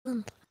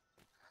These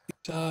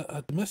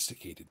are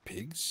domesticated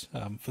pigs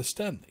for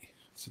Stanley,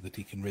 so that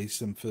he can raise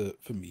them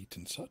for meat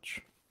and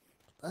such.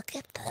 Look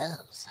at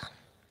those.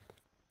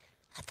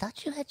 I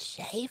thought you had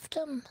shaved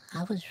them.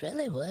 I was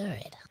really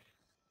worried.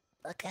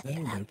 Look at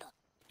No, that.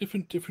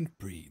 no, different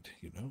breed,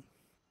 you know.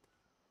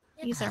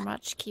 These are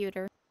much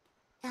cuter.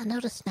 Yeah, I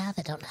notice now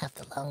they don't have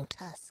the long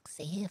tusks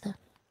either.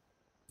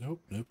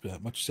 Nope,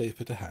 much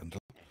safer to handle.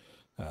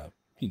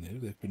 You know,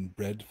 they've been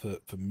bred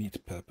for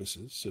meat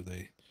purposes, so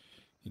they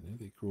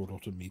grow a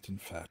lot of meat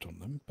and fat on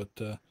them. But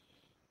they're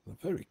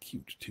very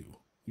cute too.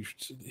 You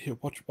should here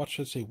watch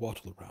as they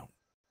waddle around.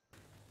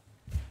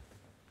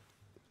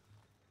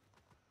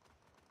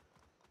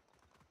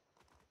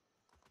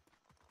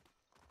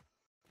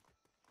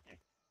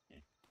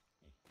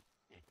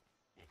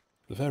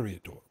 They're very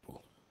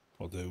adorable,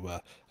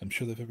 although I'm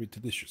sure they're very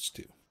delicious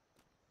too.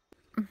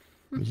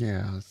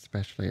 Yeah,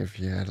 especially if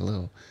you add a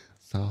little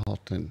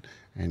salt and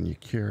you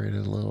cure it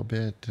a little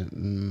bit.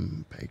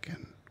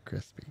 Bacon,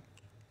 crispy.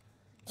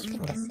 I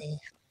think to see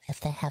if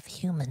they have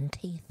human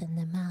teeth in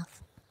their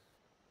mouth.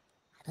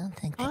 I don't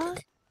think they do.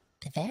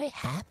 They're very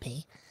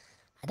happy.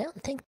 I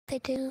don't think they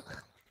do.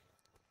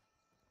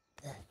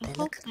 I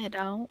hope they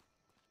don't.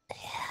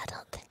 Yeah, I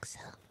don't think so.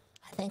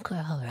 I think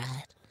we're all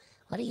right.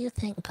 What do you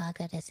think,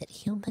 Boggert? Is it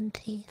human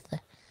teeth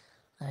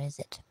or is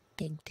it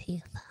big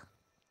teeth?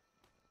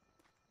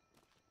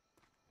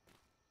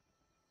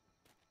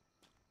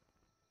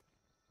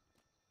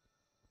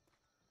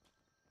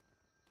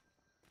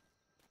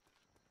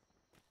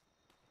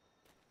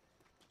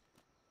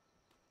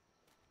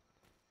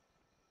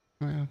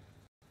 Well,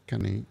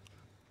 can eat.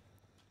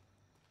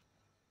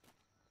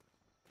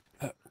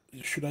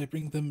 Should I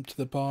bring them to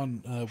the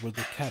barn where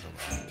the cattle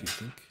are, do you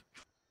think?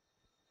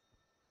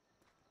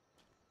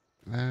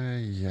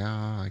 Yeah,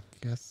 I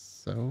guess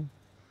so.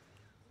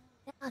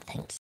 Yeah, I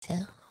think so.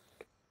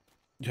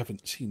 You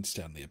haven't seen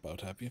Stanley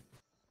about, have you?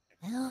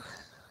 Well,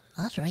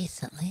 not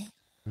recently.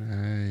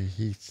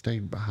 He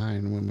stayed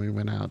behind when we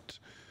went out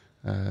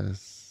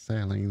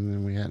sailing,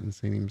 and we hadn't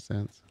seen him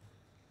since.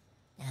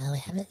 Yeah, we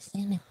haven't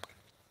seen him.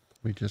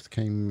 We just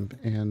came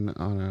in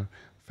on a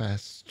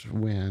fast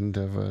wind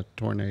of a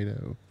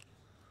tornado.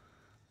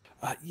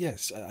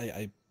 Yes,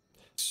 I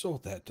saw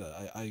that.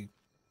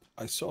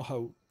 I saw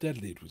how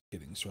deadly it was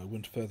getting, so I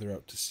went further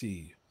out to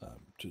sea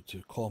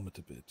to calm it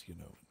a bit, you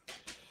know.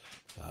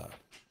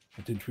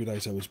 I didn't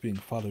realize I was being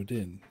followed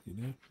in, you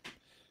know.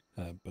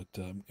 But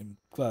I'm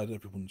glad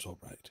everyone's all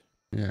right.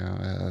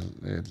 Yeah,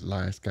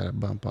 Elias got a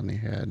bump on the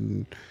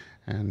head,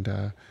 and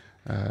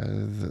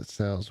the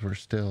cells were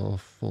still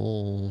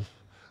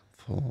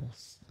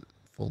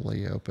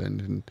fully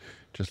opened, and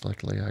just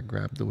luckily I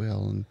grabbed the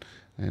wheel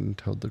and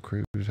told the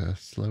crew to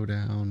slow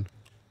down.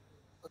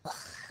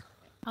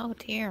 Oh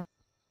dear.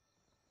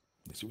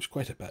 Yes, it was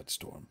quite a bad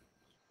storm.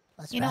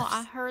 What's You know, rough?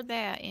 I heard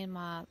that in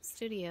my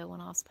studio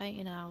when I was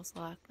painting, and I was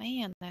like,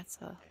 man, that's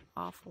a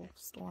awful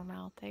storm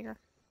out there.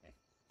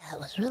 Yeah, it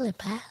was really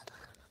bad.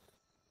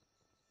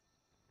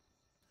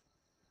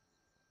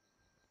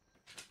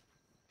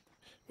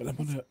 But I'm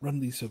going to run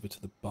these over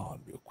to the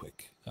barn real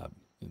quick and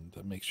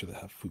make sure they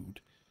have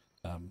food.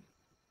 Are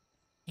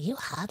you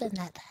hot in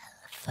that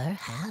fur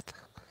hat?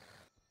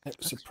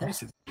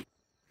 Surprisingly,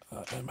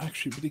 I'm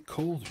actually really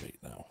cold right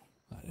now.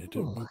 I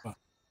don't know why,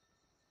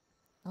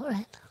 All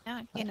right. You're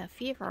not getting a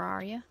fever,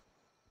 are you?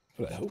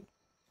 but I hope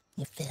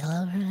You feel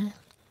all right?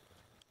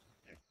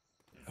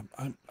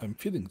 I'm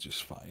feeling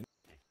just fine.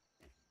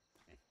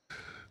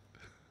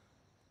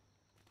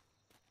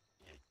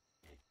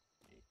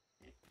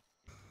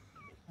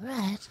 All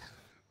right.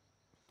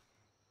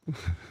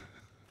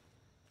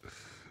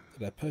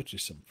 That I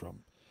purchased him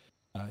from.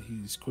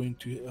 He's going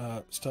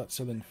to start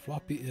selling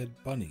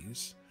floppy-eared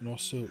bunnies and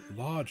also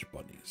large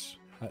bunnies.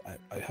 I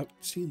haven't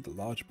seen the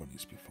large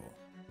bunnies before.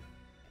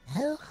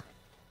 No?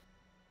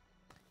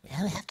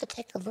 Yeah, we have to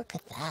take a look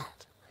at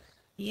that.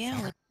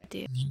 Yeah, we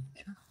do.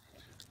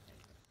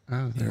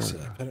 Oh, there. Yes,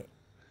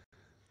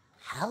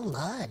 How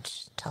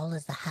large? Tall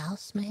as the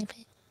house,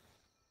 maybe?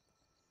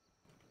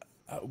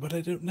 but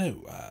I don't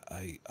know.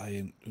 I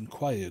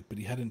inquired, but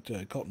he hadn't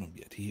gotten them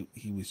yet. He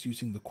was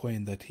using the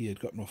coin that he had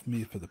gotten off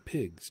me for the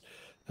pigs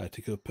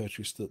to go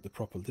purchase the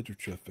proper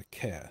literature for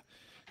care,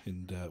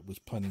 and was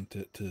planning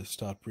to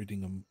start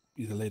breeding them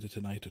either later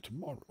tonight or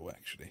tomorrow,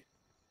 actually.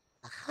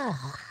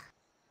 Aha.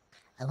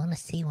 I want to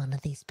see one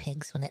of these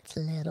pigs when it's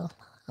little.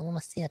 I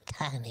want to see a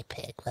tiny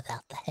pig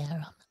without the hair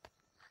on it.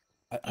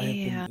 I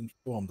have been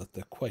informed that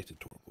they're quite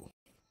adorable.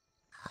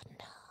 Oh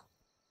no.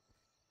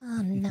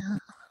 Oh no.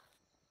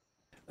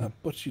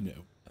 But you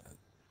know,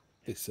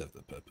 they serve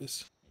their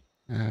purpose.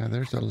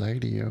 There's a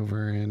lady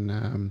over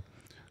in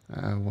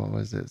what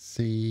was it,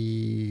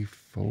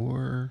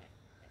 C4,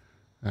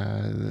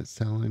 that's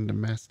selling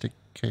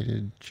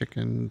domesticated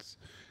chickens.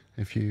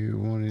 If you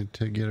wanted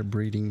to get a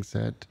breeding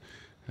set,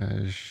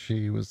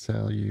 she would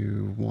sell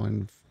you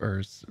one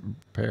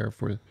pair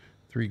for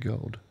 3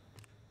 gold.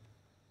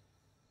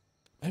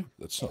 Oh,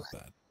 that's not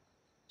bad.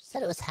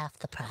 Said it was half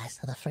the price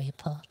of the free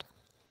pot.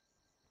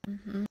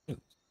 Mm-hmm.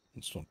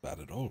 It's not bad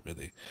at all,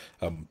 really.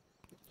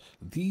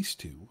 These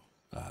two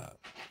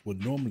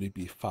would normally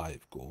be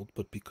 5 gold,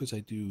 but because I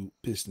do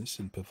business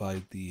and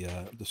provide the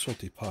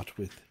salty pot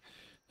with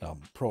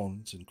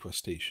prawns and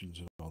crustaceans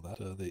and all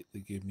that, they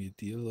gave me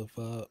a deal of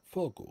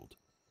 4 gold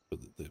for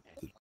the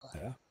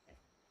pair.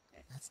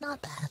 That's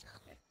not bad.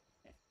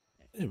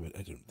 Anyway,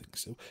 I don't think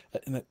so.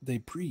 And they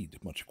breed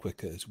much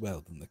quicker as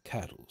well than the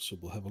cattle, so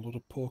we'll have a lot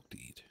of pork to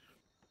eat.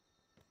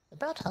 We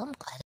brought home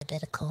quite a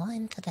bit of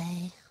coin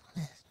today.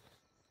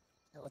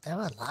 There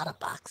were a lot of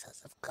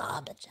boxes of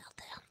garbage out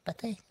there, but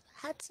they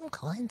had some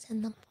coins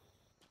in them.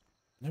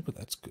 No, but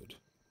that's good.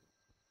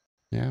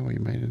 Yeah, we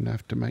made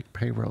enough to make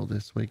payroll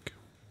this week.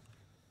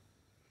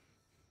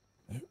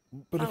 But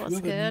That if was you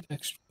ever good. need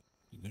extra,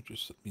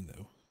 just let me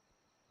know.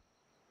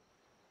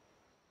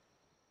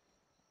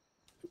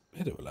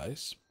 Hello,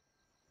 Elias.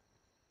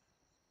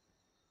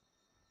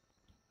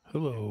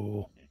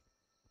 Hello.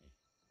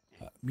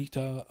 Meet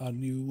our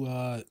new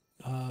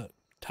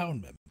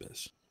town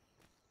members.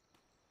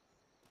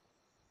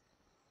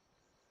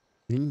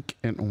 Ink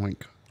and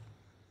oink.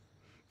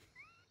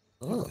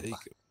 Oh, there you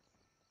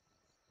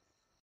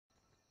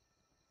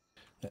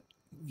go.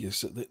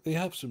 Yes, they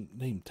have some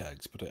name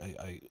tags, but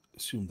I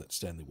assume that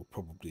Stanley will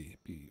probably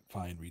be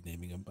fine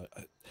renaming them.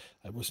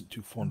 I wasn't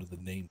too fond of the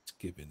names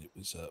given. It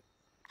was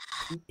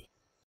Poop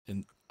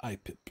and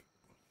IPIP.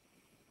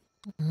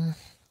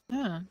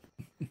 Huh.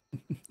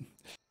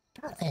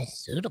 Not very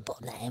suitable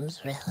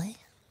names, really.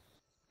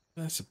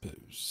 I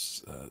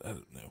suppose. I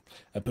don't know.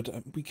 But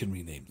we can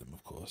rename them,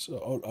 of course.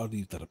 I'll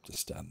leave that up to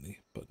Stanley,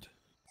 but...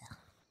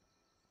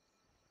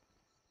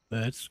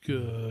 That's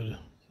good.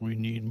 We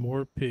need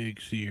more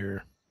pigs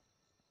here.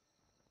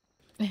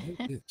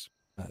 Yes.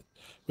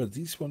 Well,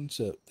 these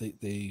ones,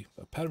 they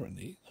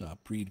apparently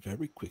breed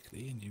very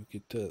quickly, and you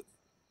get,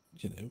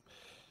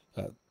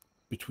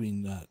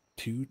 between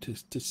 2 to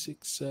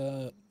 6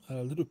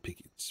 little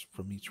piglets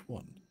from each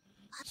one.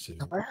 So,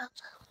 The world.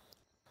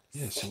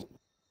 yeah, so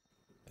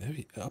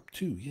up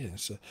to,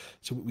 yes.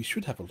 So we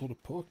should have a lot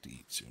of pork to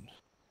eat soon.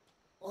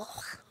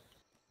 Oh,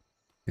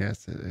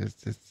 Yes,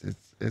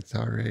 it's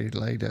already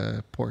laid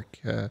a pork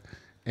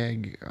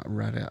egg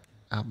right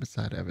out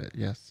beside of it.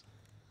 Yes.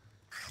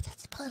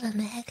 let's put an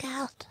egg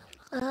out.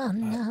 Oh,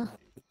 no.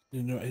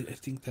 I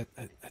think that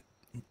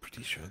I'm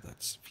pretty sure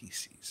that's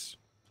feces.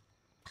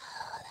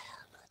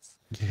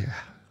 Yeah.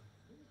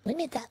 We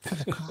need that for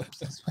the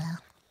crops as well.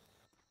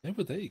 Yeah,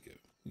 but there you go.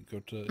 You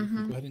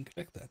can go ahead and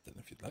collect that then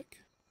if you'd like.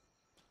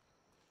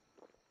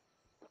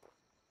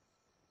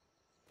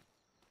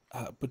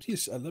 But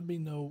yes, let me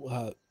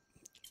know.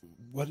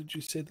 What did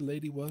you say the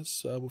lady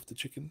was with the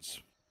chickens?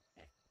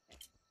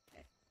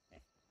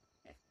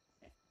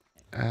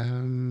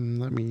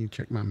 Let me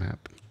check my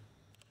map.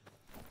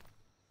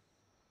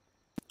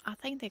 I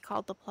think they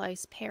called the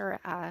place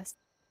Paradise.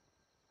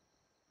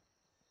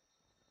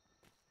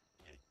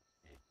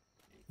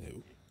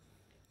 No.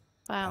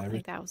 But I don't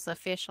think that was the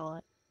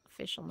official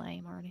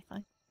name or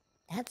anything.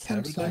 That's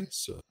some sort of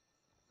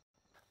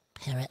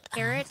Paradise?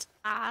 parrot.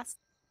 Paradise.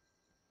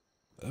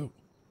 Oh.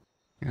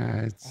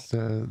 It's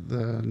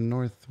the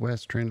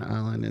northwestern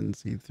island in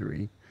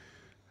C3.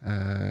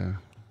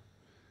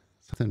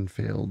 Southern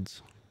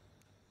Fields.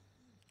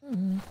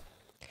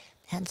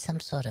 Had some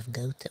sort of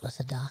goat that was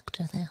a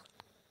doctor there.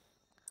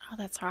 Oh,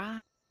 that's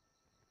right.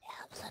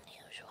 Yeah, it was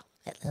unusual.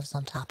 It lives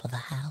on top of a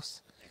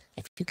house.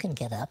 If you can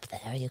get up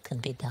there, you can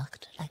be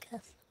doctored, I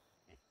guess.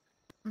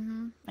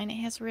 And it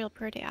has real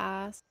pretty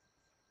eyes.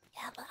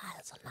 Yeah, the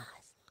eyes are nice.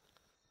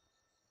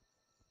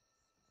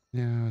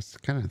 Yeah, I was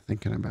kind of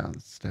thinking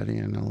about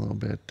studying a little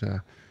bit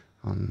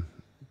on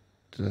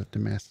the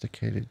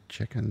domesticated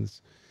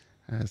chickens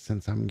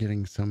since I'm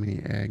getting so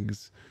many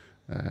eggs.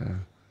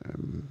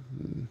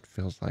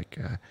 Feels like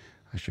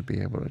I should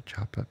be able to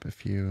chop up a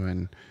few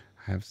and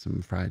have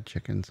some fried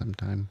chicken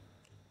sometime.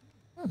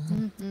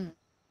 Yeah,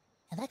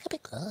 that could be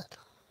good.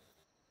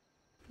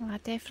 Well, I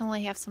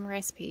definitely have some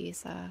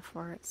recipes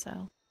for it,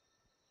 so.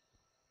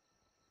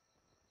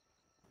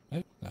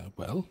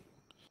 Well,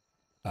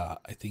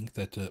 I think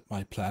that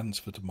my plans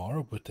for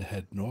tomorrow were to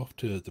head north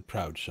to the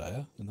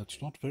Proudshire, and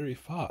that's not very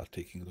far,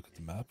 taking a look at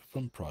the map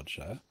from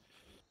Proudshire.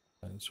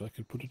 And so I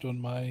could put it on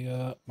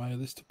my my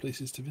list of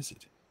places to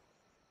visit.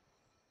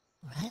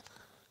 Right?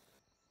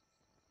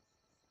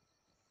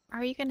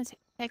 Are you going to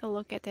take a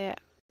look at that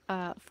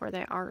for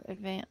the art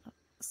event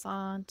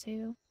sign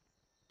too?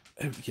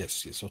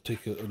 Yes, I'll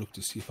take a look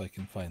to see if I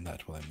can find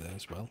that while I'm there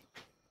as well.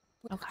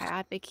 Okay,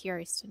 I'd be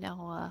curious to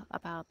know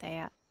about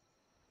that.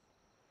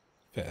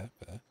 Fair.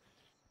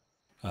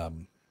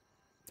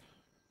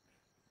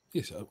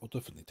 Yes, I'll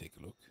definitely take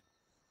a look.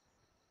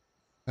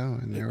 Oh,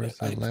 and there was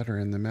a letter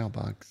in the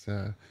mailbox.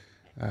 I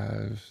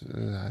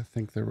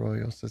think the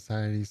Royal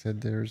Society said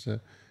there's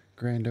a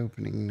grand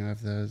opening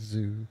of the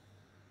zoo.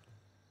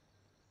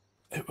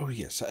 Oh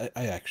yes,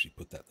 I actually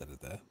put that letter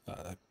there.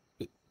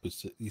 It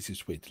was the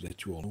easiest way to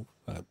let you all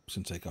know,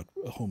 since I got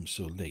home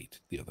so late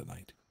the other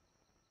night.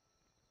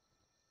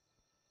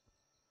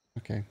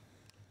 Okay.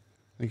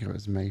 I think it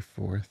was May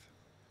 4th.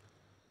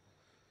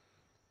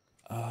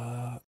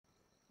 Oh,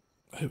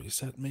 is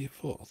that May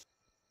 4th?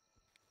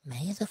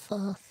 May the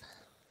 4th.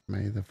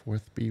 May the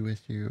 4th be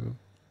with you.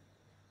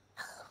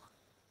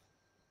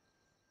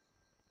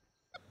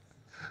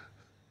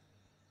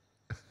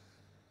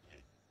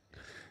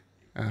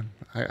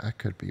 I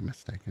could be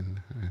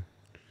mistaken.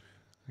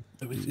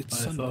 Oh, it's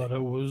I Sunday. thought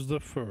it was the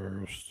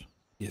 1st.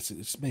 Yes,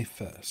 it's May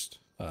 1st,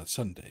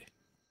 Sunday.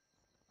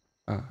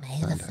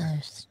 May Sunday. the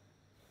 1st.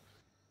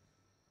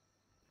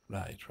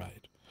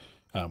 Right.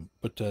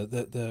 But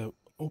the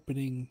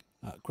opening,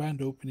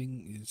 grand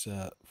opening is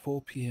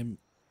 4 p.m.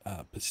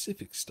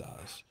 Pacific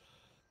stars.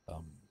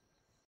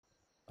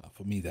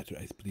 For me, that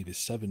I believe is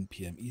 7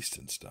 p.m.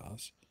 Eastern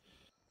stars.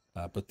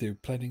 But they're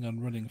planning on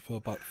running for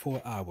about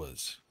 4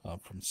 hours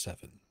from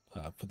 7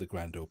 for the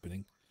grand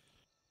opening.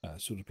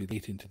 So it'll be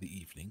late into the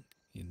evening.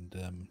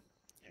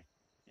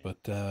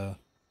 But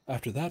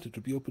after that,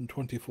 it'll be open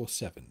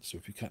 24/7. So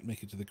if you can't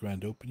make it to the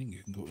grand opening,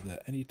 you can go there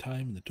any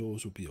time and the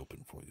doors will be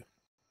open for you.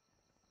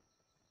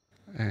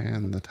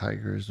 And the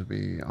tigers will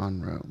be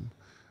on Rome,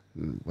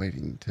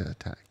 waiting to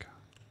attack.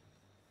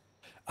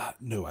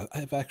 No,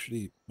 I've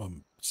actually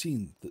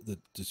seen the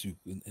zoo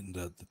and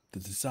the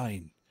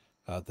design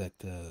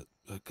that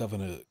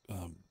Governor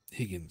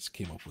Higgins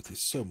came up with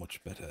is so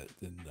much better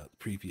than the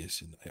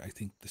previous, and I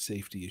think the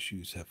safety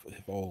issues have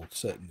all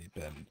certainly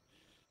been,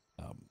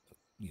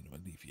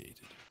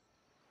 alleviated.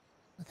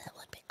 Well, that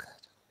would be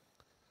good.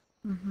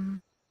 Mm-hmm.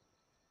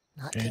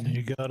 Not And getting...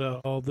 you got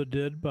all the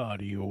dead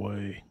body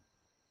away.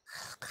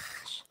 Oh,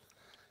 gosh.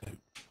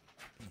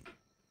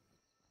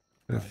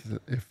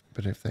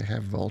 But if they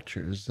have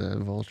vultures,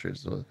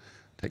 vultures will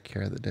take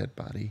care of the dead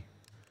body.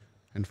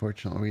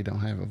 Unfortunately, we don't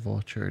have a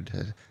vulture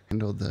to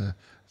handle the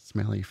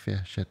smelly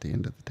fish at the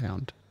end of the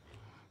town.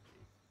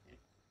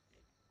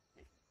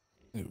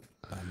 Oh,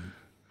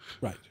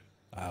 right.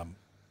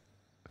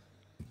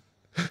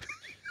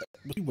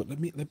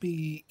 Let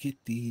me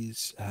get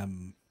these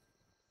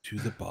to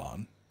the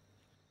barn,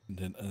 and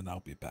then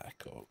I'll be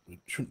back. Or it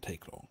shouldn't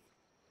take long.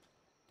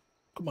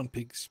 Come on,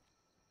 pigs.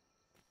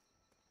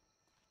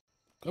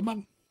 Come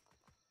on.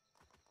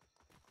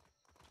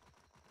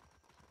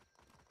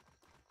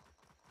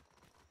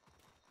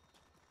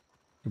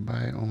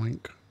 Goodbye,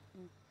 oink.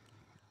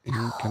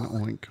 Ink and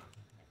oink.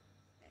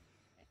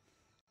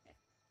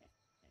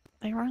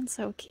 They run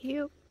so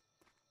cute.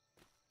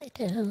 They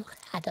do.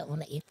 I don't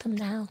want to eat them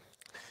now.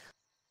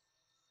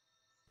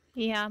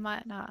 Yeah, I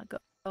might not go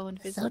and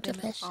They're visit so them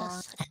at the barn.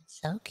 delicious and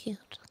so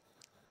cute.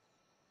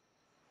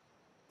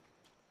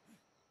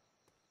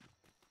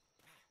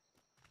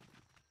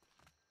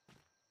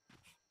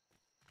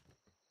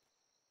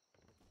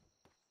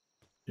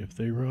 If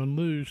they run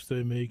loose,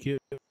 they may get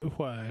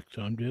whacked.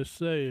 I'm just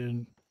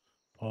saying.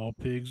 All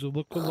pigs will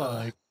look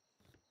alike.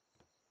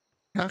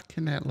 How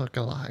can that look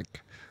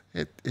alike?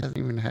 It doesn't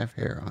even have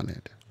hair on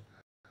it.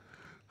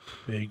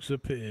 Pig's a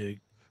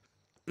pig.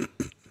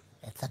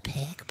 It's a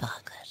pig,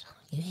 Boggert.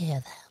 You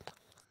hear that?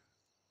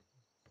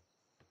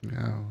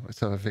 No,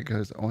 so if it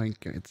goes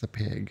oink, it's a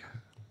pig.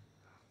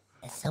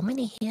 There's so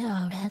many here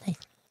already.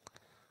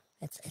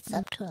 It's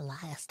up to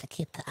Elias to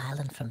keep the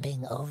island from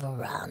being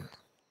overrun.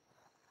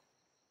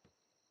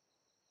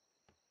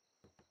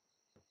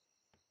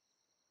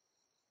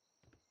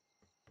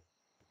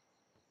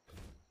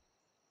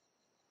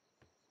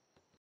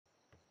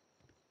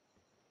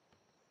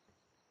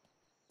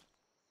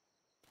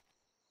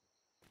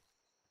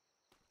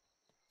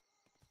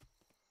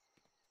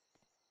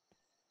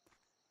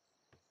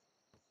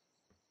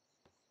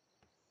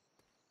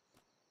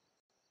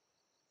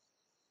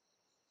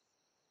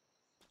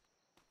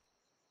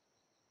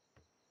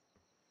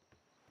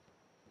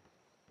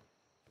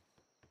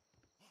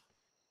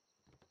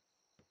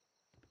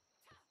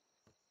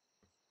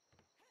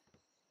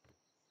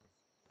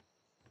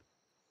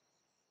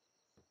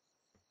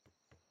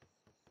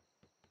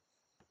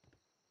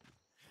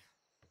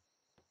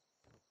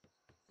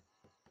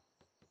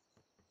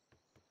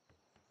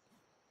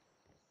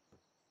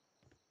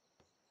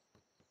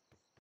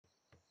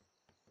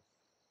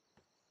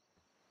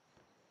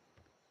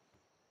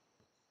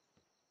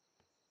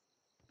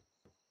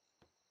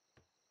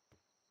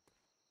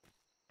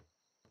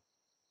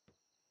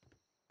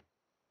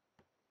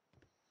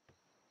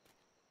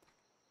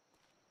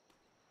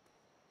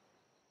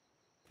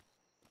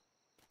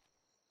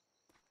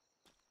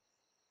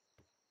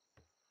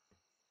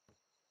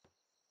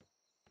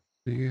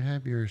 Do you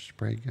have your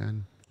spray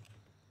gun?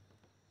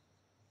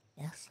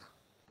 Yes?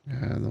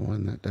 The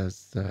one that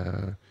does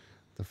the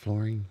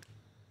flooring?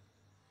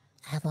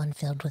 I have one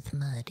filled with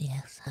mud,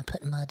 yes. I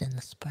put mud in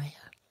the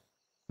sprayer.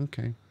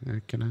 Okay,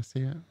 can I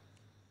see it?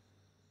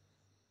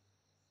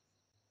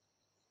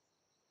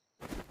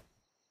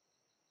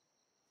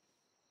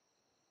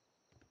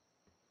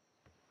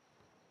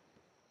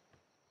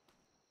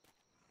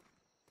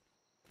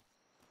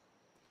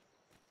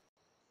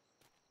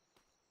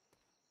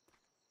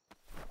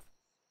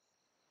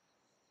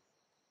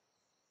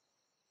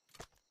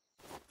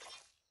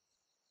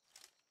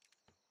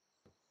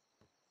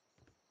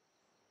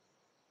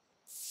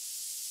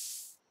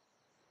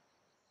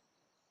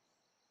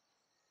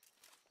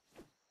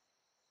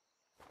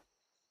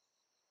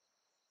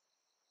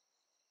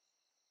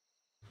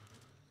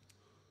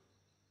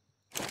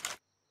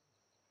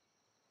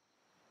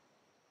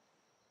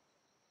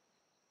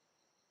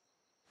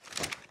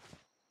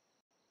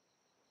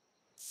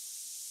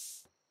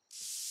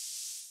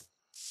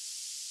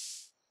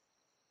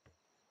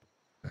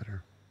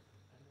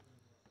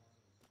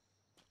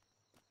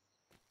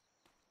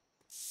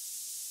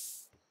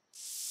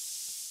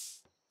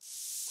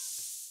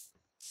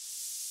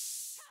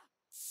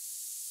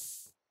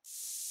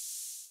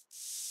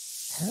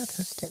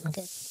 Oddities didn't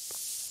get...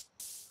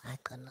 My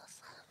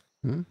goodness.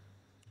 Hmm?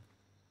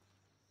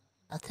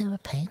 I thought they were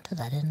painted,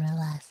 I didn't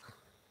realize.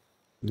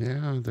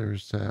 Yeah,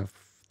 there's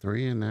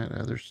 3 in that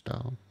other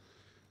stall.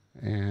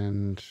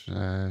 And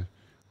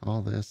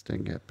all this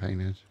didn't get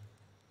painted.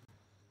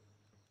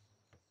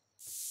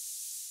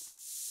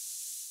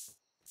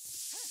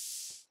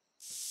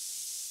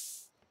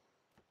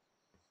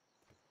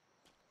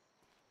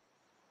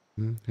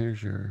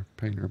 Here's your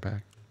painter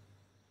back.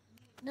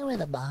 You know where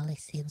the barley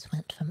seeds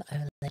went from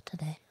earlier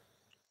today?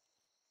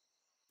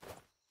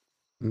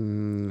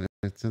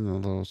 It's in the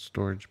little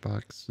storage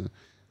box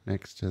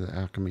next to the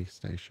alchemy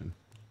station.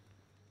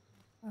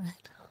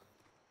 Alright.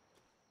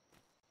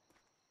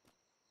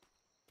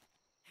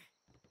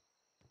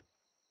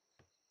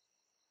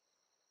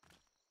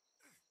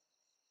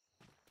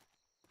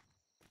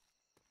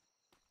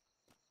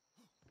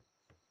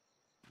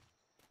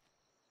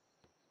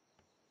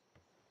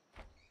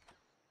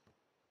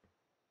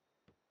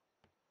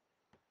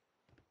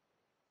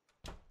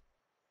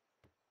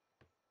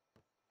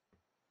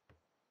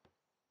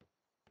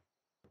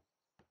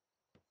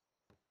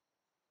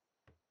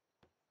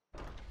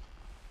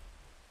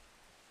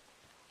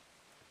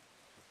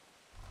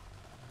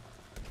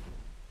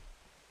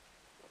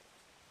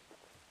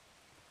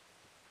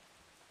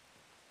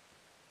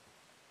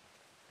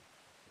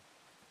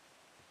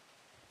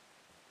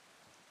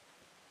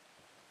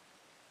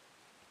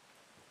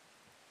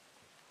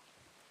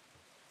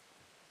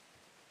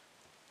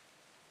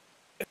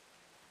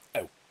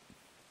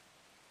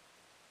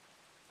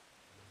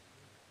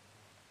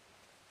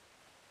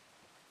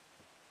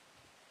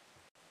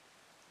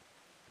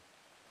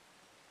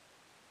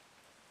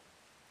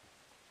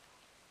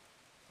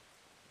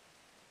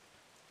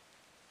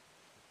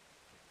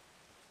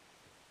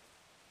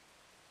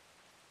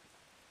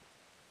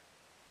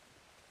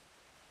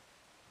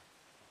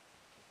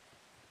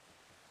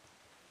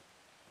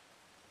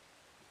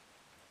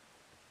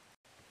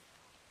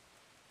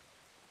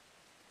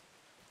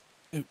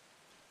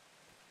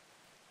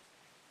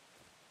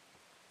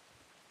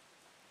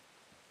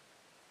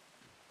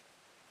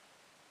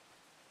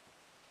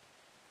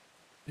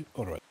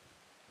 All right.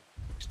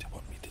 You still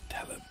want me to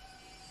tell him?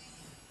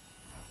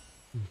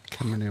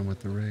 Coming in with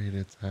the raid,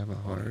 it's have a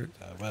All heart.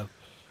 right, well,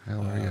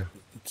 How are you?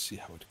 let's see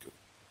how it goes.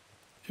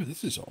 Oh,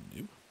 this is all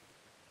new.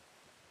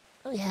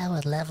 Oh yeah,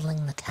 we're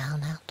leveling the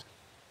town out.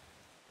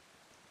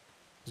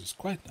 This is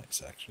quite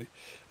nice, actually.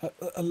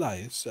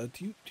 Elias,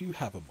 do you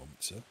have a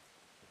moment, sir?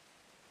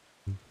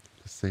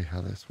 Let's see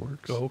how this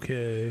works.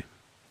 Okay.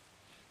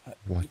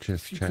 Watch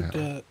this you chat.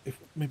 could, if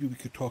maybe we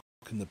could talk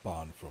in the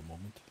barn for a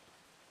moment.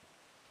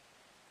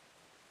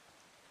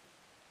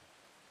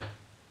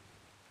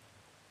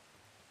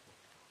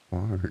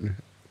 Barn.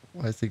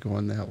 Why is he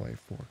going that way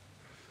for?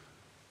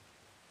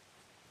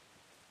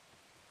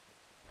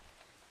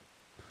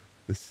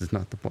 This is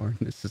not the barn.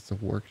 This is the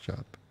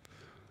workshop.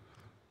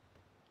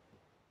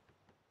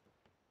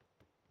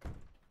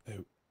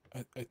 Oh,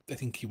 I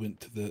think he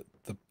went to the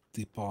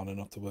barn and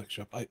not the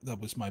workshop. That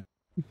was my.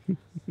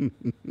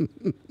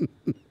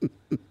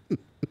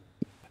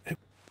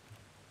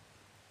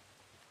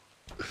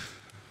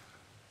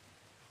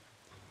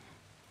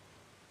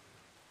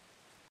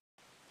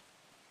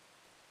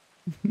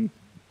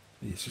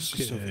 Yes, it's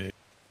just over. Okay.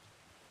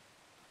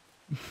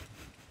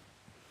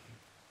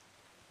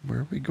 Where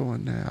are we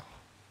going now?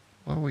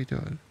 What are we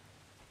doing?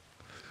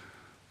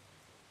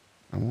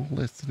 I won't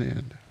listen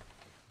in.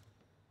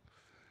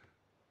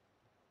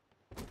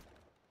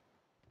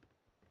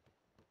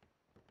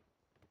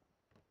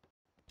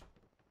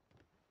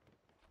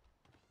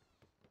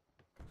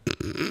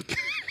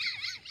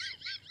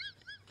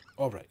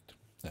 All right.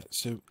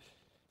 So,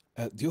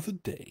 the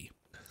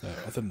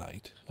other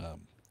night,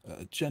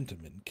 a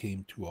gentleman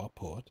came to our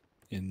port,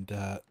 and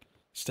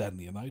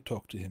Stanley and I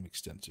talked to him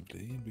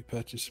extensively, and we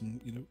purchased some,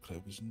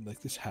 clothes and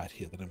like this hat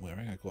here that I'm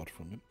wearing. I got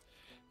from him.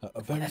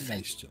 A very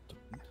nice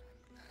gentleman.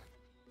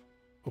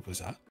 What was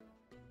that?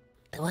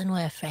 The one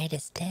we're afraid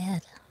is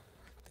dead.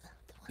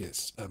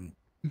 Yes.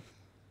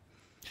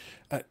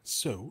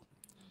 So,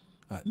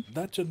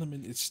 that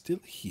gentleman is still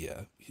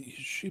here. His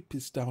ship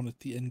is down at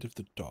the end of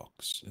the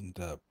docks, and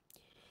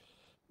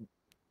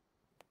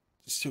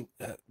so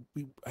how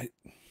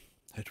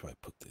do I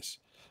put this?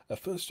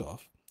 First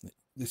off,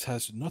 this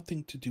has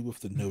nothing to do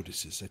with the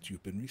notices that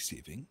you've been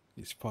receiving.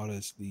 As far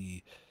as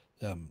the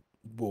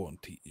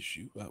warranty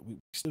issue, we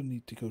still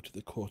need to go to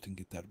the court and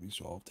get that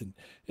resolved. And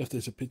if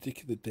there's a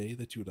particular day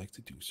that you would like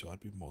to do so,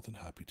 I'd be more than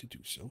happy to do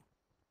so.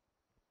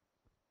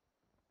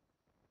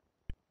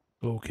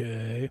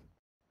 Okay.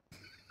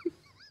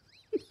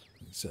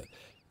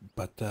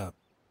 But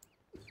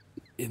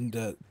in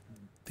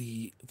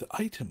the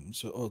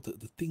items or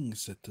the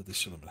things that the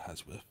gentleman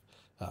has with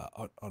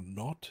are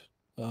not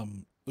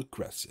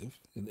aggressive,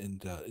 and in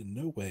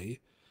no way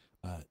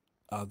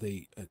are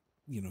they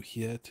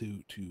here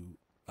to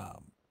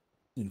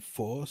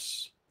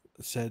enforce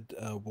said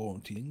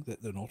warranting,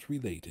 that they're not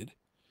related.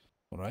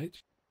 All right.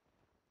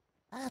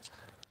 What?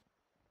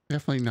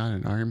 Definitely not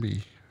an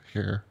army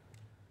here.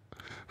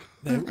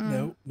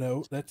 No.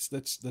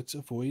 Let's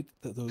avoid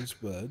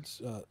those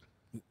words,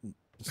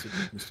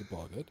 Mr.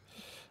 Boggert.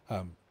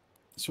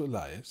 So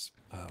Elias,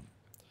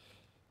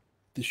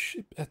 the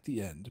ship at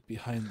the end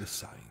behind the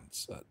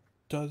signs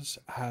does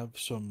have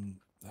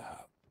some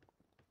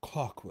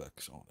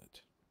clockworks on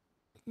it.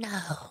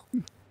 No.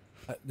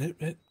 No,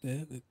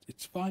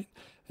 it's fine.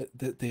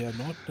 They are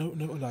not. No,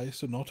 Elias,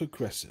 they're not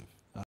aggressive.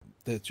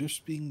 They're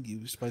just being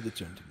used by the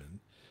gentleman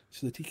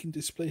so that he can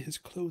display his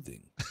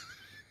clothing.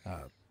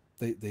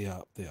 They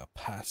are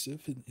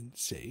passive and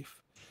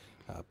safe.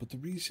 But the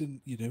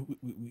reason, we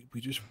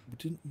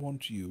didn't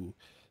want you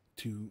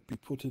to be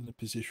put in a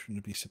position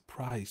to be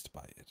surprised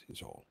by it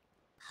is all.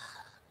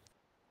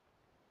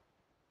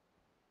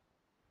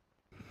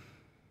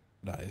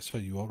 Elias, are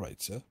you all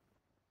right, sir?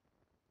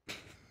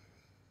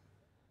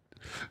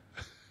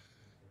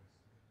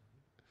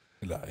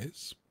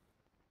 Elias?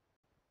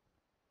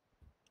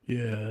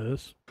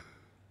 Yes.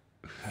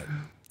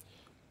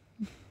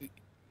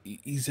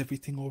 Is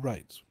everything all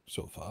right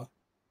so far?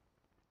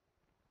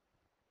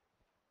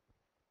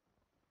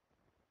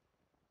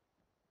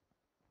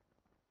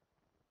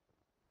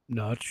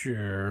 Not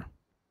sure.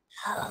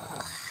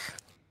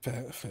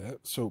 Fair.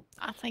 So,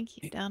 I think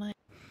you've done it.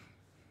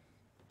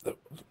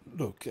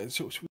 look,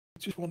 so we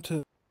just want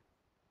to...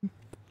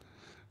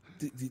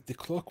 The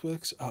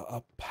clockworks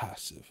are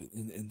passive,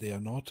 and they are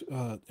not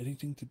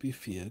anything to be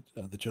feared.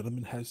 The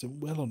gentleman has them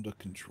well under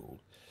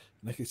control.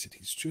 And like I said,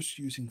 he's just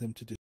using them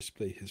to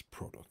display his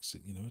products.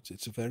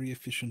 It's a very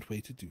efficient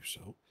way to do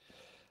so.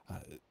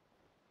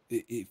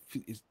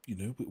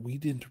 We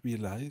didn't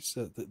realize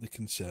that the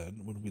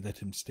concern when we let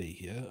him stay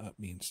here,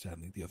 me and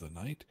Stanley the other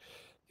night,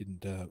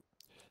 and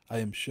I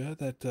am sure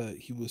that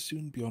he will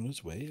soon be on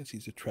his way as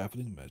he's a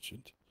traveling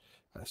merchant.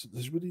 So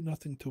there's really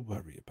nothing to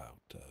worry about.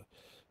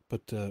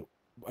 But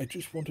I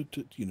just wanted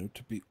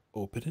to be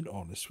open and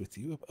honest with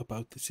you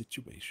about the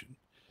situation.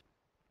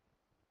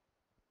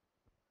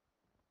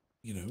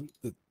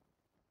 That.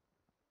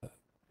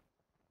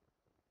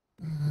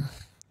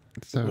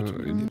 So,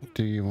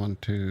 do you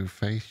want to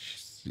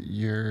face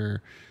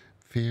your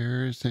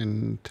fears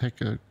and take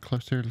a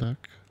closer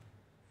look?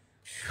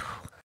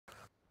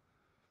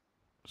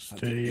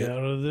 Stay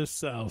out of the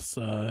south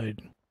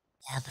side.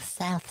 Yeah, the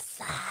south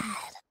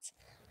side.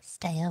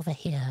 Stay over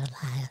here,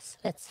 Elias.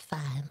 It's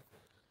fine.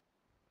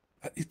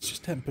 It's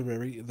just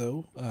temporary,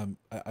 though.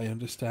 I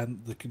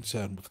understand the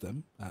concern with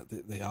them.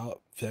 They are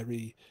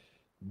very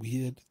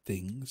weird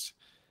things,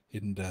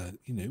 and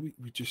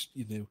we just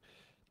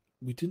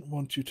we didn't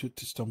want you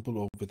to stumble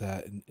over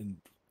there and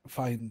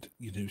find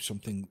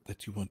something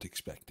that you weren't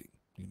expecting.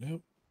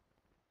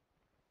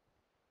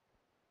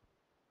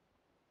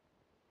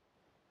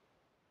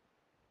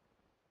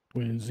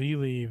 When's he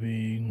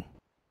leaving?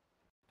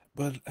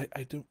 Well,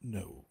 I don't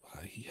know.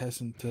 He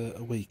hasn't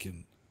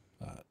awakened.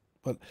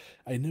 But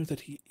I know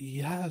that he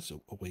has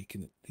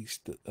awakened at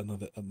least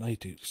a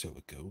night or so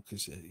ago,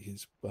 because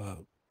his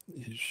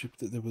ship,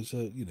 that there was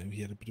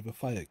he had a bit of a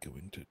fire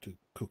going to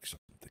cook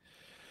something.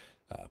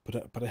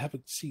 But I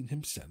haven't seen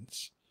him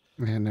since.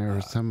 And there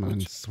was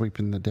someone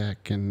sweeping the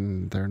deck,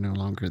 and they're no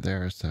longer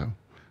there. So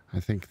I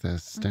think the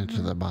stench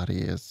of the body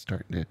is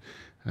starting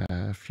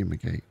to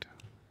fumigate.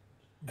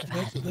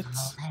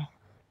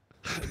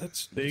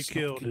 They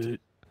killed it.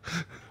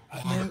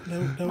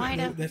 No.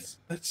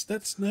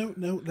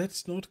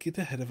 Let's not get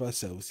ahead of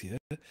ourselves here.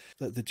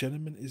 That the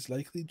gentleman is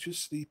likely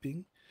just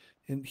sleeping,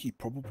 and he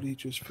probably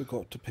just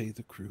forgot to pay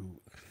the crew.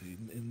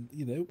 And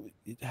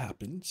it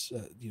happens.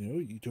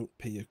 You don't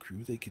pay a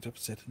crew, they get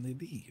upset and they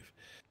leave.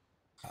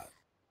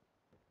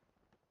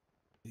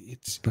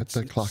 But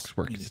the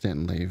clockworks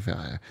didn't leave,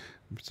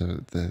 so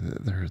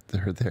they're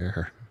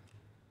there.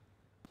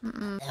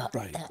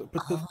 Right,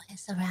 They're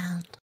always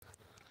around.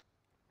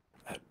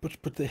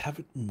 But they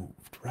haven't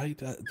moved, right?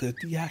 They're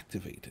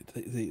deactivated.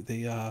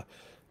 They are.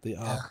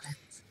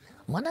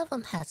 One of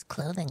them has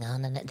clothing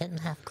on, and it didn't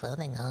have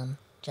clothing on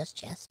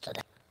just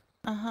yesterday.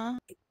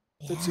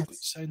 That's a good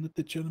sign that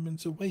the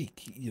gentleman's awake.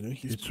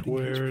 He's It's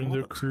wearing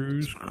the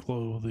crew's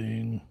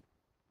clothing.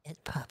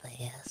 It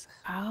probably is.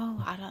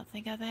 Oh, I don't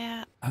think of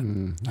that.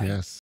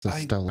 Yes, the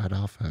stole that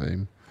off of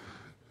him.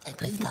 I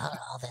think we thought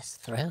all this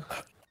through.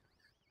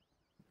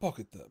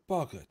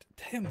 Boggert,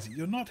 Tansy,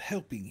 you're not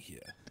helping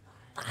here.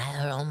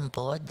 Fire on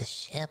board the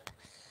ship.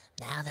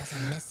 Now there's a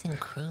missing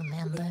crew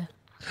member.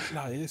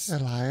 Elias?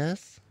 I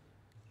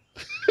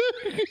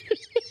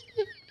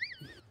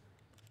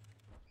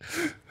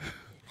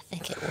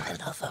think it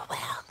went over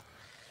well.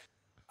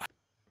 I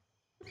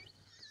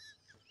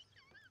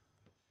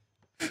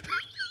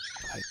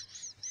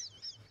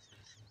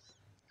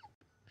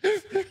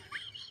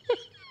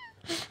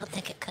don't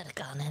think it could have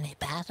gone any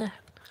better.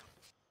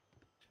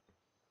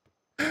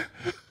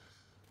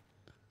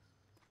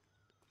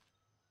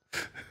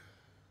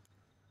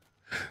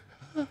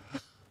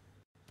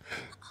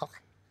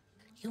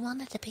 You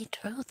wanted to be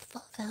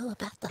truthful, though,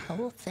 about the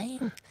whole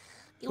thing.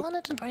 You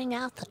wanted to bring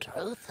out the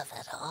truth of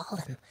it all,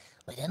 and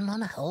we didn't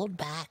want to hold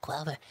back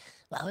while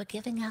we're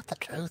giving out the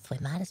truth. We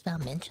might as well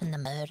mention the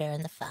murder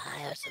and the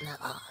fires and the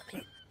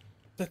army.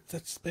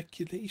 That's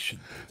speculation.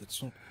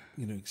 That's not,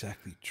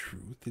 exactly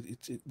truth.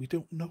 We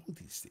don't know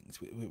these things.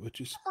 We're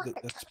just Look,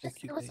 I that's told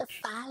us there was a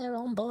speculation. fire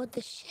on board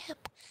the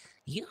ship.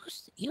 You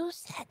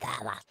said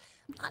that.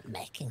 I'm not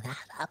making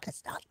that up.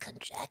 It's not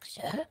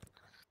conjecture.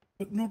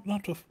 But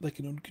not of like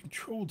an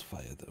uncontrolled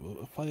fire, though.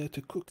 A fire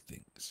to cook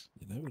things.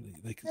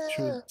 Like it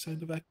showed Uh,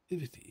 sign of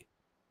activity.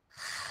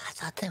 I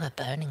thought they were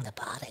burning the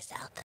bodies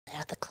out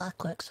there. The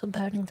clockworks were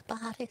burning the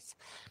bodies.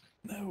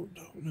 No.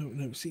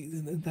 See,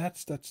 and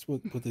that's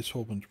what this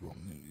whole went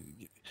wrong.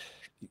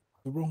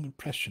 The wrong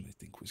impression, I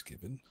think, was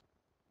given.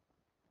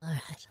 All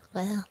right.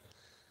 Well,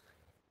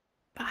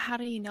 But how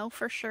do you know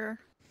for sure?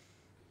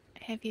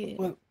 Have you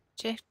Well,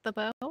 checked the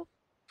boat?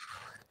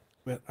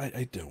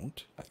 I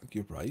don't.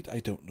 You're right. I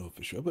don't know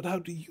for sure. But how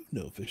do you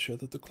know for sure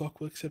that the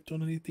clockworks have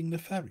done anything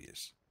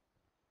nefarious?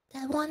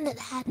 the one that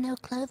had no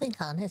clothing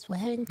on is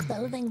wearing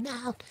clothing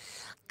now.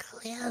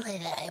 Clearly,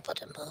 they're able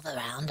to move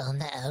around on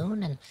their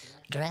own and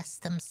dress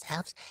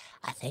themselves.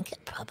 I think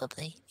it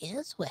probably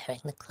is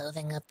wearing the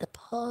clothing of the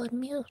poor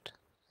mute.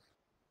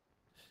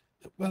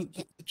 Well,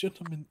 the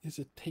gentleman is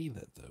a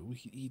tailor, though.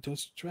 He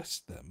does dress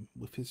them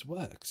with his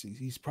works.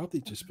 He's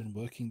probably just been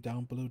working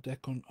down below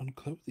deck on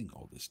clothing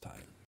all this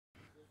time.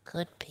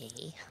 Could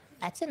be.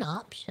 That's an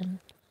option.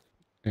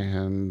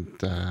 And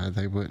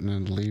they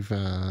wouldn't leave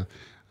a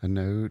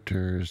note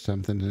or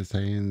something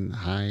saying,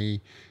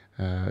 hi,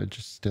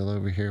 just still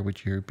over here.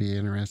 Would you be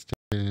interested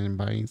in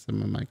buying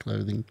some of my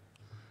clothing?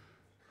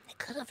 They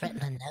could have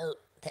written a note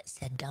that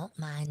said, "Don't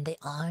mind the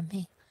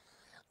army.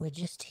 We're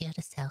just here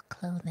to sell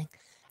clothing."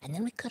 And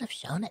then we could have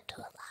shown it to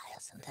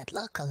Elias and said,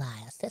 "Look,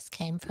 Elias, this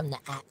came from the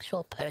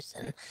actual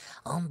person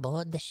on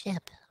board the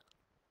ship."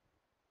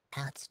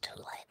 Now it's too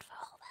late for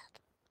all that.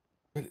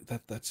 Well,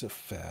 that's a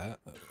fair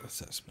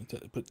assessment.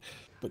 But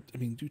I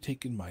mean, do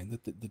take in mind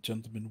that the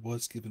gentleman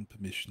was given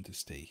permission to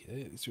stay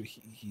here, so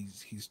he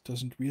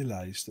doesn't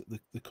realise that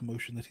the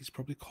commotion that he's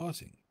probably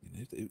causing.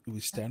 It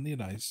was Stanley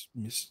and I's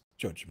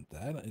misjudgment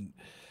there, and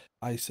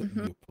I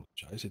certainly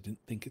apologise. I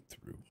didn't think it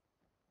through.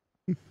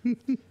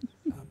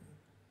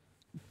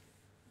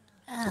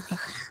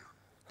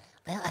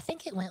 Well, I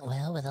think it went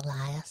well with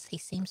Elias. He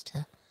seems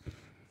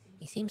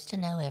to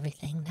know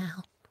everything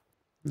now.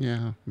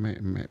 Yeah,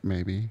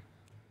 maybe.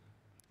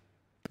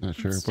 Not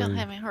sure. Still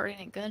haven't heard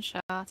any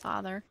gunshots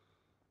either.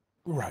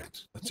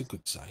 Right, that's a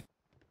good sign.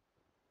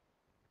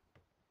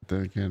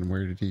 Then again,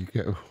 where did he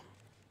go?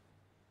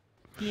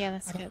 Yeah,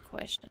 that's a good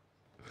question.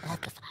 I'll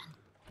have to find.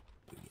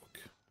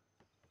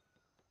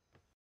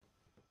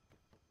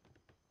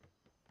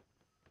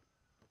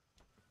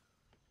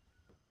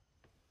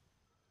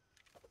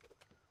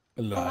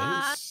 Look.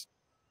 Elias?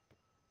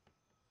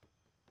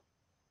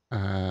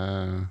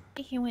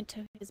 He went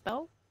to his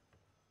boat.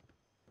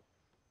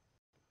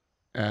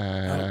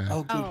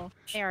 I'll go. Oh,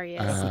 there he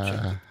is. I'll go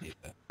check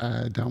it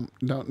later.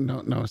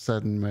 Don't no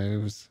sudden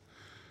moves.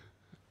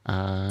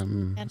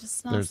 Yeah,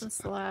 just nice there's and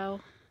slow.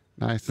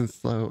 nice and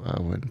slow,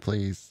 Owen,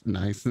 please.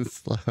 Nice and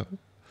slow.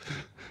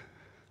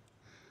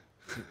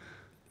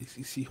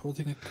 Is he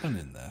holding a gun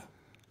in there?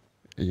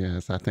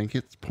 Yes, I think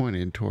it's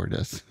pointed toward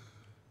us.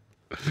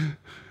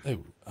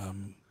 Oh,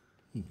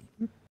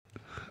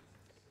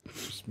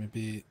 just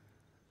maybe,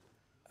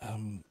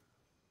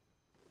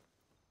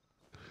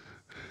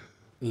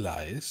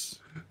 Elias?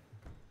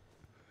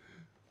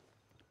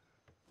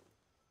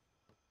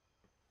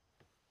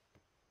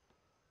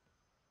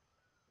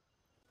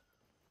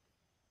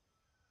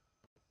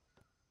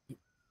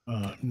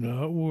 I'm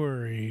not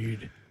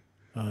worried.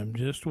 I'm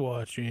just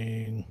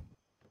watching.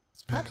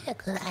 It's probably a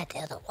good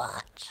idea to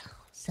watch,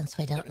 since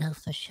we don't know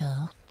for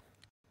sure.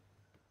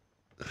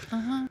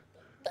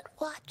 But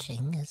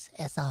watching is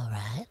all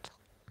right.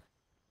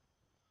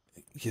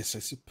 Yes, I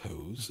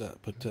suppose,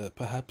 but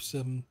perhaps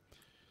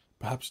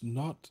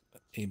not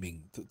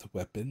aiming the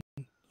weapon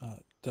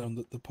down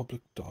the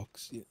public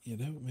docks.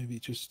 Maybe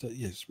just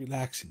yes,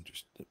 relaxing.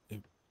 Just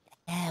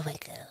There we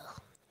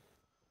go.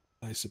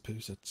 I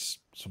suppose that's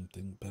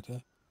something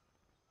better.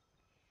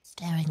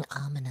 Staring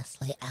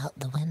ominously out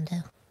the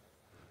window.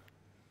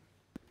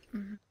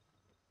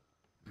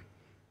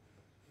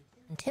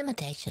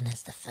 Intimidation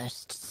is the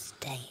first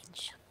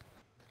stage.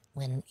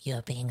 When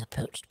you're being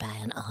approached by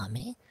an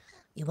army,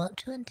 you want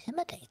to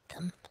intimidate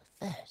them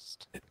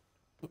first.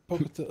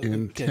 But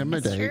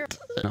Intimidate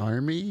an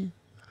army?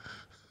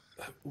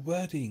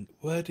 Wording,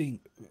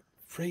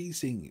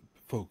 phrasing,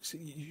 folks.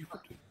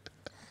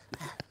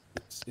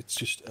 It's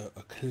just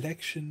a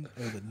collection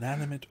of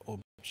inanimate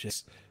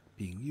objects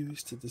being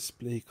used to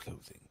display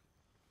clothing.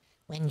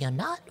 When you're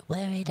not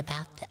worried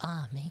about the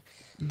army,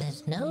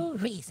 there's no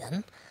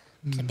reason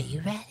to be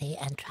ready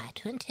and try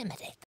to intimidate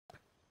them.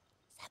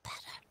 Is that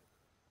better?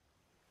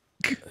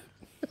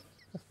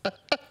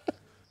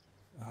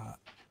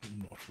 I'm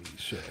not really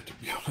sure, to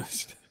be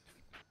honest.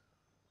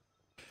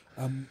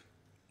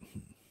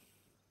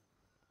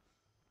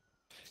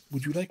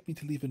 Would you like me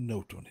to leave a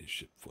note on his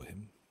ship for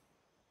him?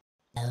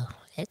 No,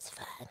 it's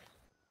fine.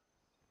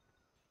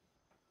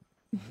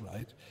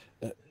 Right.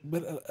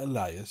 Well,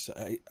 Elias,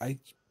 I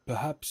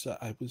perhaps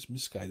I was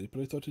misguided,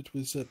 but I thought it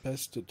was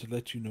best to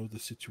let you know the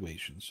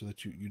situation so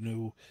that you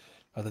know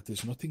that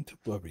there's nothing to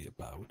worry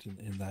about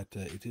and that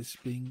it is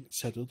being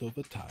settled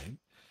over time.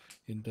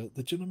 And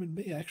the gentleman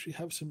may actually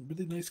have some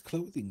really nice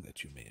clothing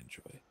that you may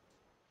enjoy.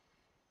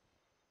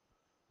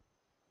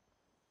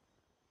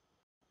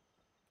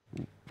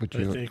 Would I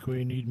you? think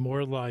we need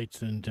more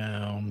lights in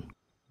town.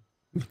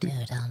 We do,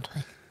 don't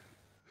we?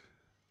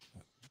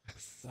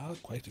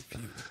 Quite a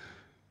few.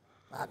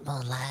 A lot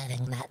more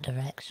lighting that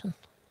direction.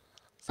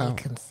 So you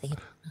can see.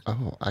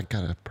 Oh, I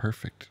got a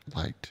perfect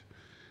light.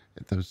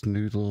 Those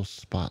noodle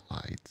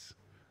spotlights.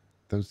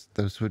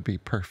 Those would be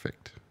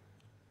perfect.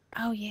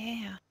 Oh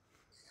yeah.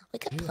 We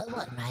could put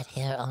one right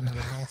here on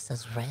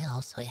Elias's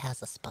rail so he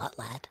has a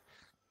spotlight.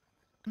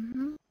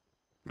 Mm-hmm.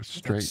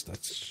 Straight,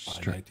 That's a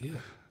fine idea.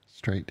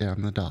 straight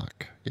down the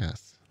dock.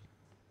 Yes.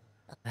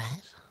 All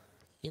right.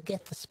 You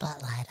get the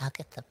spotlight, I'll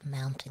get the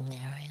mounting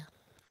area.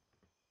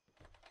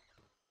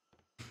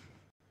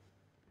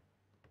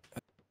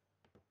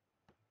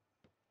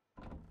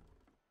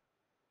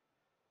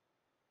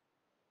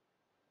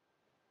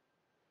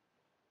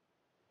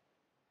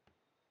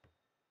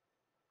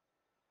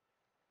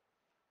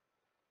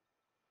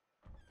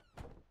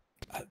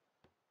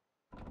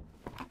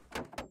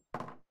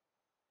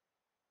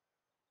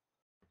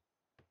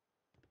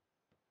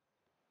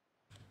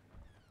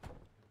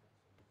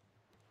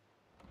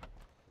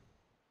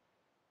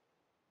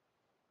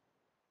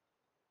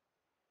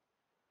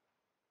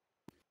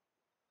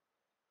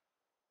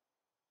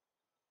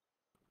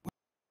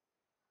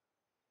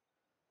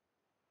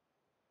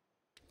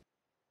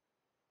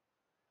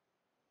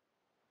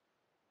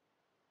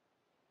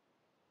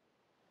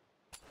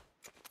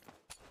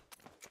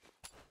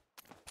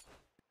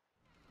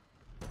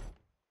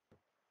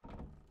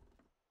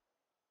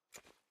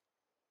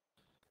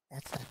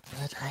 That's a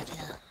good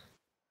idea.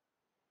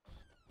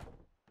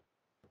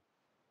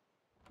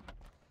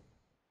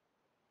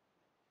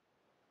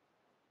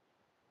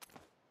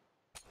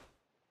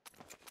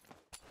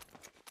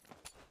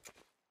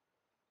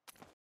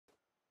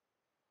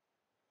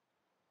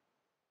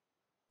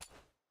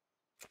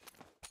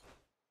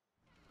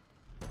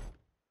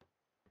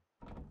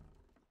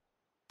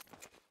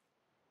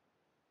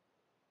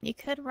 You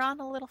could run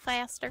a little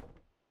faster.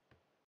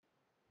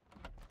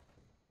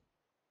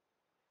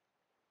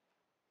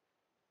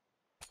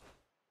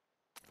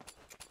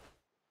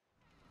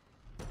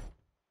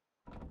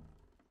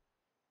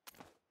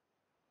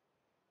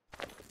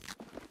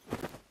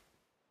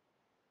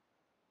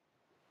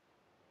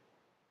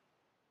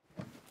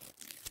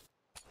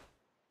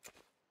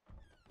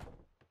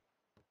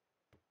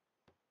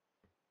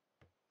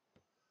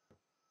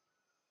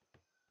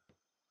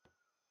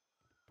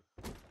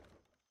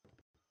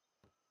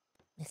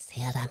 You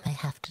see it, I may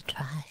have to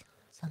try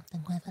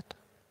something with it.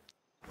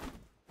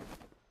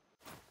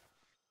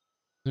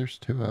 There's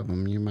two of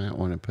them. You might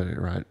want to put it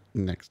right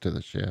next to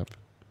the ship.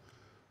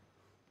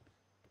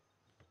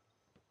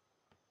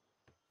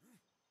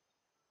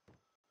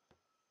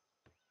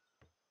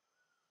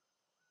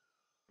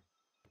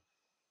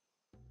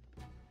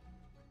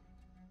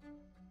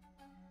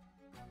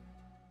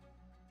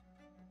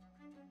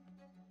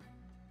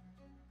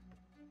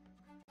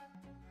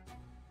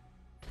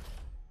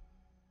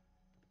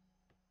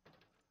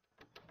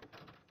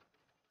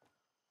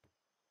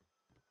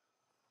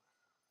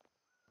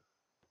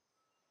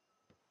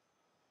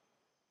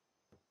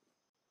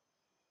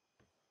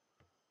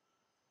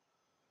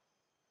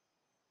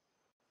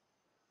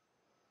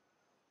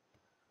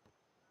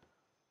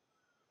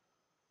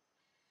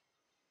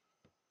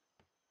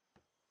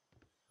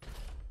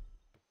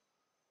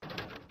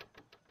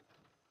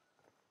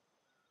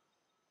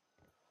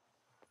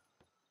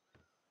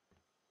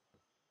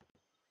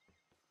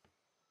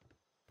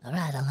 All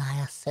right,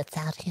 Elias, it's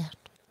out here.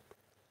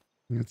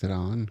 Is it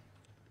on?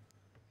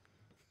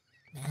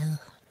 No,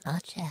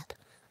 not yet.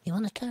 You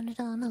want to turn it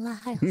on,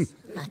 Elias?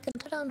 I can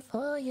turn it on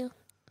for you.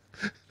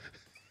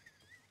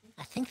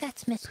 I think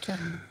that's Mr.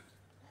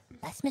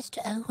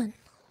 Owen.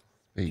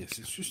 Yes,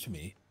 it's just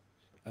me.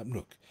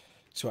 Look,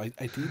 so I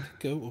did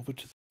go over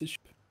to the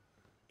ship.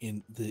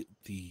 In the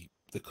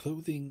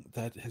clothing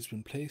that has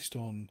been placed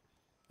on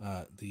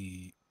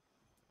the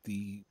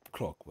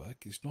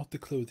clockwork is not the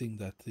clothing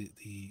that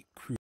the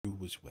crew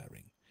was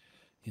wearing,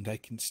 and I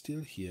can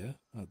still hear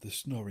the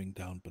snoring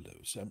down below.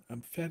 So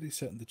I'm fairly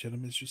certain the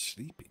gentleman is just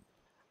sleeping.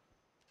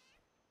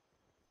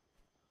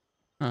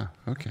 Ah,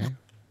 okay.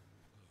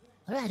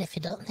 All right, if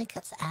you don't think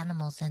it's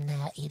animals in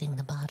there eating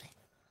the body.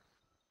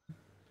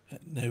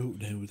 No,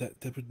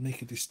 that would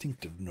make a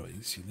distinctive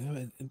noise, you know.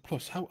 And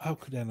plus, how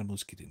could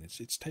animals get in?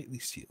 It's tightly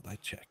sealed. I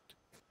checked.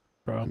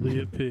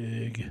 Probably a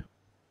pig.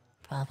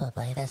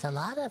 Probably. There's a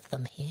lot of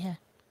them here.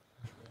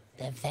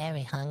 They're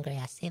very hungry.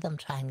 I see them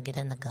trying to get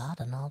in the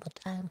garden all the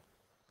time.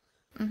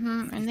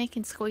 Mm-hmm. And they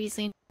can squeeze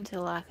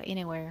into like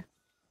anywhere.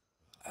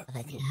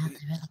 They can, they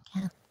really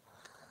can.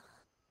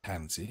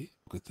 Pansy,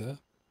 Gunther,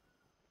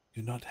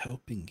 you're not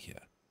helping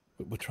here.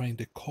 But we're trying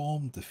to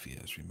calm the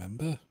fears,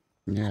 remember?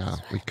 Yeah,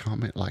 we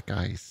calm it like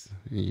ice.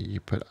 You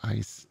put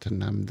ice to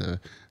numb the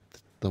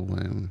the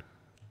wound.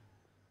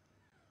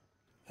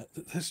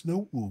 There's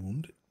no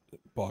wound,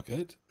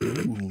 Boggert. No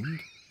wound.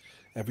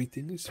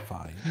 Everything is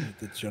fine.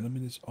 The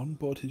gentleman is on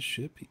board his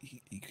ship.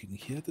 You can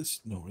hear the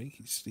snoring.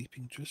 He's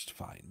sleeping just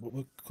fine.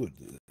 We're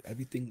good.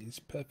 Everything is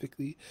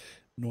perfectly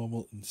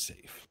normal and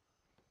safe.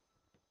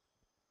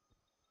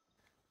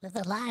 With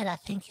the light, I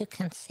think you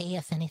can see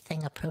if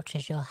anything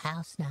approaches your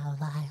house now,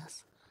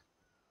 Elias.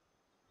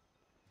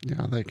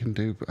 Yeah, they can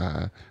do.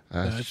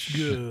 That's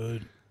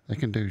good. They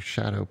can do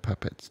shadow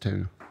puppets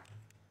too.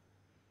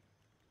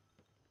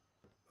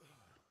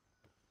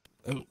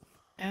 Oh,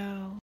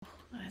 Oh,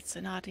 that's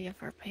an idea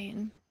for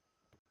painting.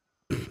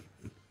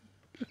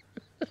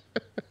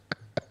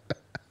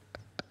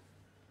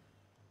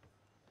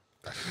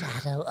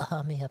 Shadow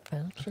army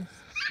approaches.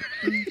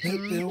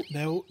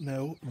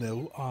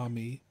 no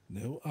army.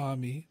 No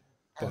army.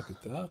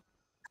 Boggert,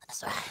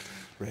 That's right.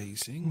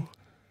 raising.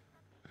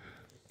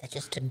 They're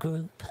just a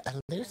group,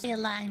 a loosely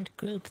aligned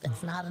group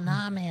that's not an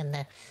army, and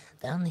they're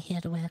only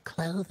here to wear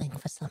clothing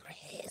for some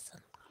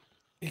reason.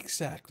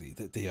 Exactly.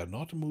 That they are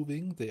not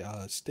moving. They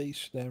are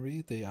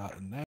stationary. They are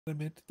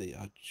inanimate. They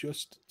are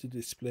just to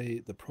display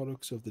the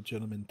products of the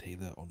gentleman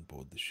Taylor on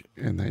board the ship.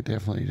 And they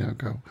definitely don't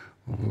go,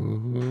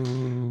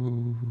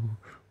 ooh,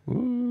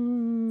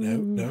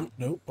 ooh.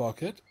 No,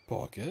 Boggert.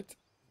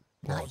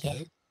 Not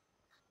yet.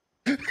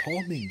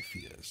 Calming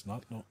fears,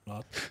 not,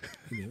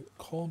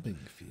 calming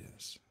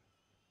fears.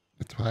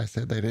 That's why I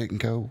said they didn't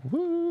go,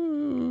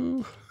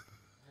 woo.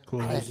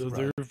 Clothes of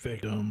their Right.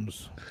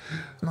 victims.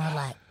 More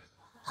like,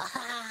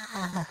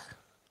 ah.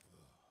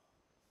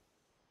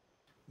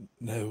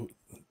 No,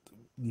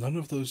 none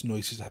of those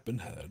noises have been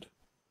heard.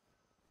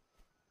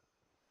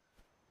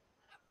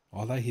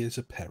 All I hear is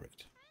a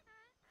parrot.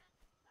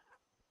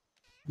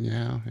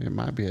 Yeah, it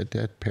might be a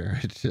dead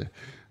parrot.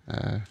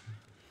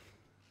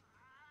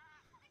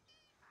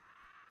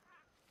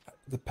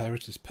 The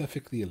parrot is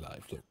perfectly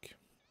alive, look.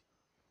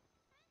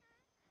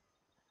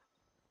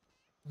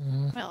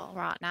 Well,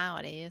 right now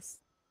it is.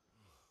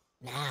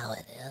 Now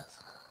it is.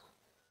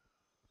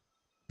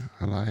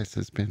 Elias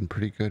has been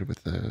pretty good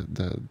with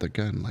the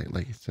gun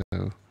lately, so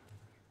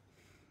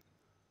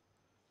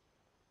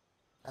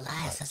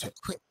Elias is a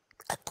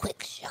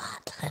quick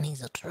shot, and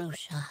he's a true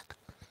shot.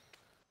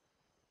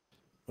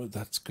 Well,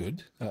 that's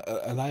good.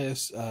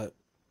 Elias,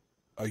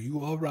 are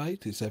you all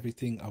right? Is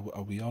everything?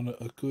 Are we on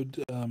a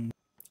good,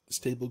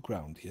 stable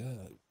ground here?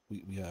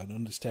 We are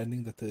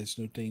understanding that there is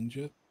no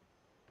danger.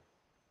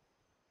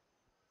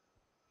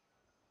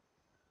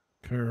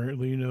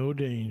 Currently no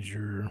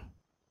danger.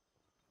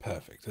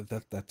 Perfect.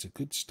 That's a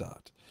good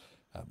start.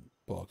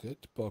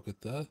 Boggert,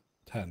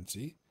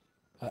 Tansy.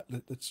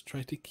 Let's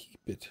try to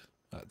keep it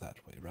that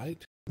way,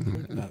 right?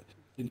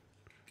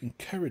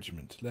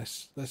 Encouragement.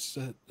 Let's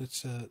How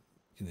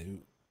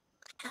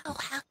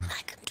can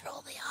I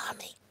control the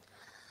army?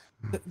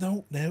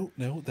 No.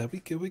 There we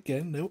go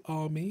again. No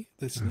army.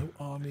 There's no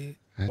army.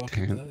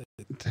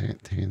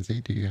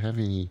 Tansy, do you have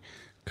any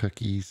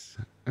cookies?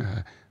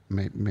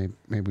 Maybe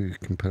we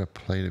can put a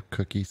plate of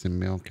cookies and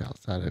milk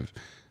outside of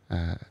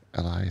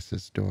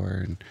Elias's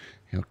door, and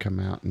he'll come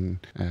out and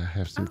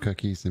have some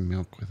cookies and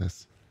milk with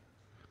us.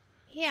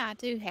 Yeah, I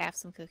do have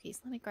some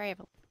cookies. Let me grab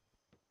them.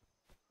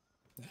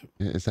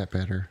 Is that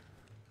better?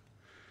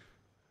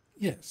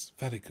 Yes,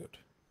 very good.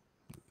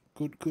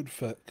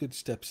 Good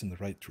steps in the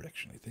right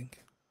direction, I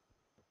think.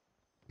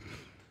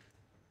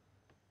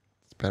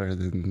 It's better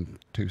than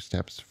 2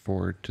 steps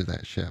forward to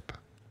that ship.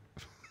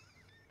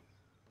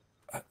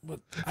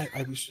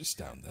 I was just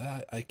down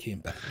there. I came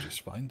back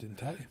just fine,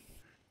 didn't I?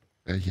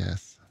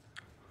 Yes.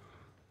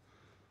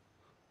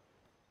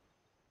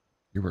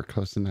 You were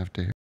close enough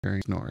to hear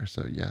him snore,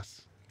 so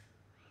yes.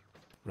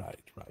 Right.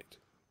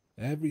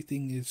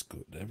 Everything is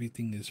good.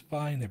 Everything is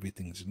fine.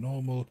 Everything's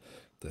normal.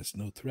 There's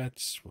no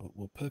threats.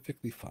 We're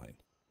perfectly fine.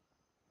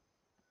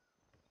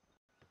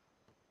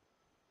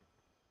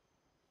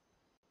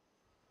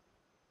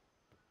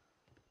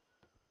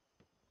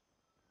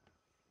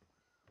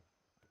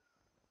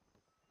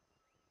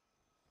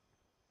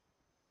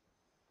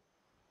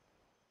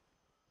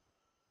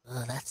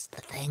 Oh, that's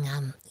the thing.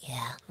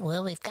 Yeah.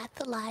 Well, we've got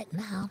the light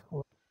now.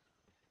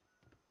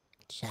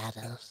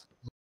 Shadows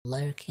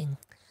lurking.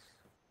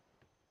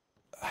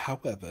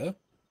 However,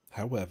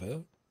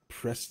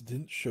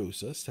 precedent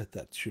shows us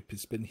that ship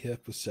has been here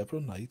for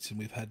several nights and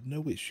we've had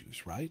no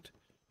issues, right?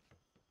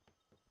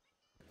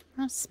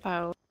 I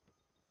suppose.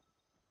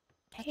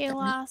 Hey,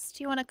 Elias,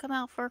 do you want to come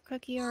out for a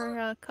cookie or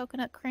a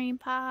coconut cream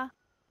pie?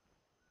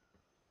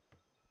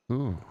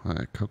 Ooh,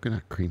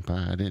 coconut cream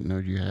pie. I didn't know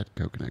you had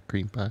coconut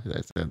cream pie.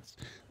 That sounds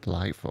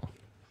delightful.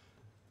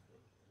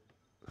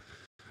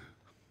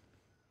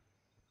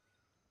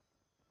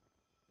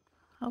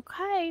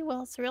 Okay,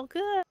 well, it's real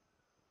good.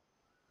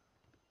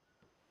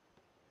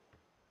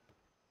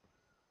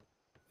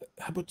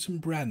 How about some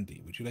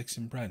brandy? Would you like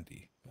some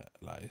brandy,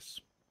 Elias?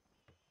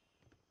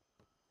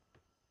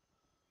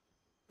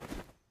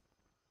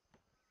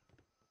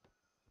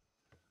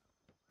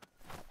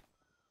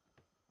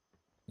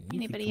 You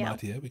Anybody could come else?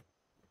 out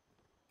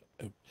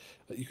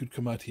here. You could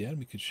come out here and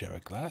we could share a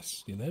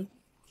glass, you know?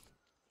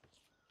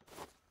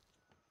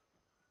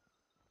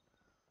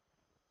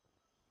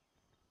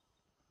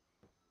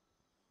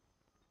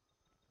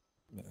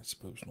 I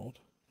suppose not.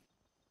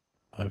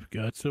 I've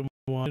got some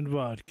wine and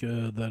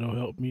vodka that'll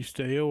help me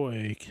stay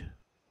awake.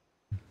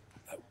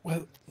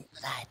 Well,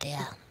 Good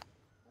idea.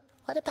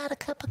 What about a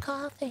cup of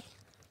coffee?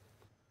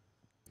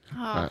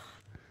 Oh,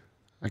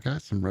 I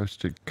got some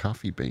roasted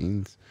coffee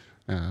beans.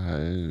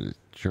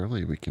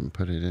 Surely we can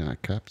put it in a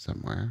cup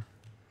somewhere.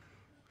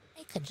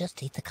 We could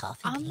just eat the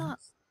coffee I'm beans. not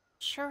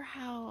sure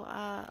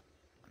how,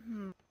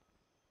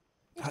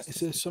 is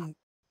there some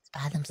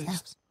By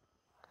themselves.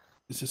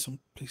 is there some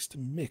place to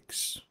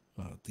mix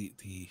the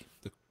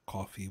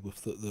coffee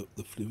with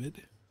the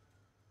fluid?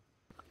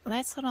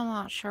 that's what I'm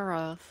not sure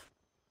of.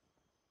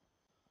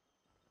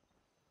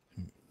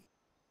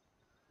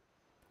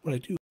 Well, I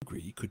do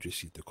agree. You could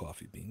just eat the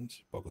coffee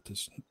beans. Boggert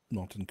is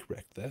not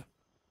incorrect there.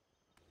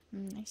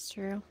 That's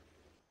true.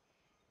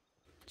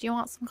 Do you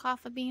want some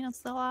coffee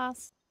beans,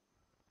 Elias?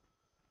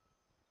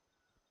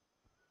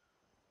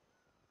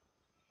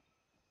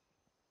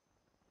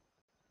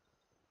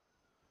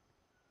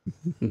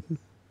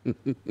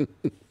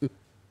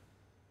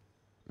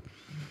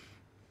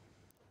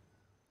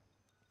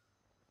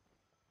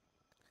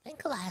 I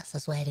think Elias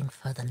is waiting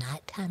for the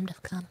nighttime to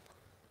come.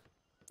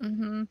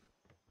 Mm-hmm.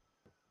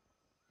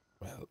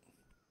 Well,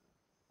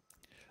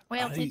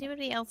 Well, did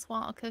anybody else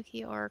want a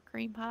cookie or a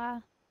cream pie?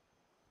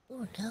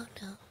 Oh, no.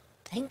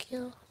 Thank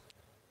you.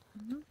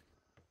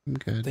 I'm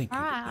good. thank you.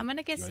 All right, but I'm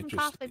gonna get I some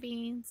just- coffee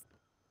beans.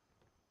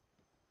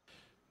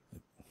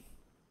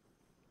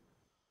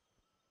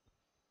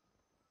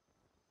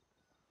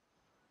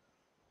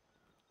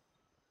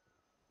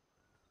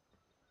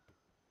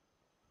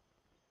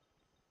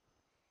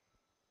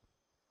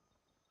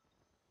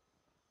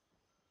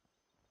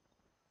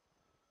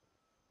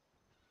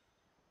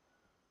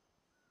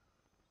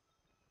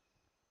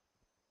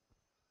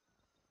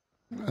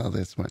 Well,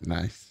 this went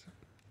nice.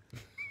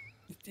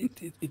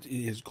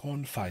 It has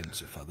gone fine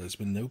so far. There's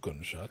been no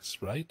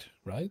gunshots, right?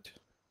 Right?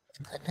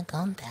 It couldn't have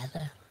gone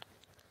better.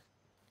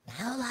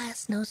 Now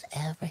Elias knows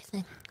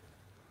everything.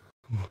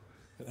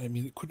 I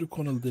mean, it could have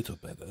gone a little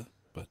better,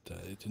 but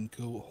it didn't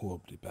go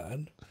horribly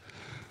bad.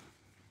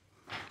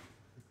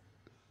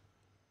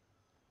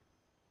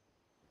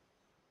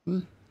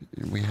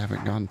 We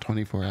haven't gone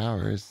 24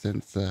 hours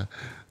since the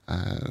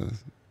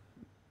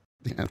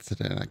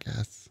incident, I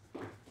guess.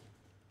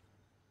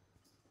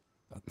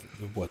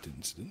 The what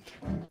incident?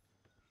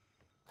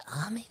 The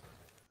army?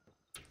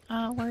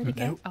 Where'd he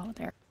go? No. Oh,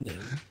 there. No.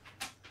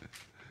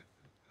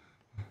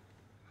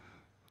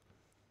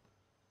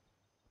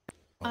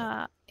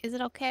 Is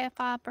it okay if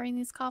I bring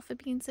these coffee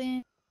beans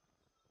in?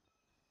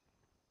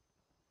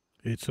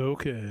 It's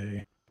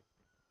okay.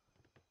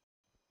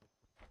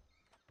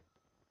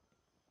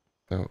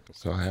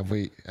 So have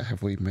we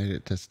made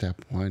it to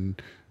step one,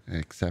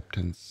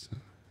 acceptance?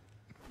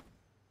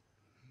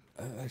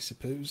 I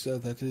suppose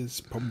that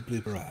is probably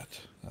where we're at.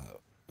 That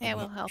I'm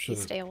will not help sure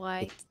you stay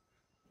awake.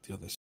 The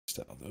other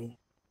step, though.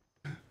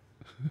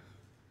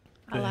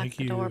 I locked Thank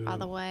the door, by you.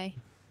 the way.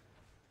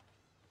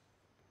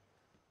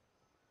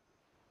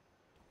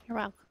 You're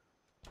welcome.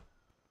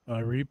 I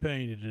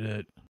repainted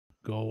it.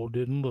 Gold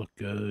didn't look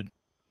good.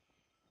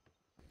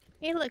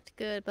 It looked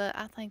good, but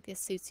I think this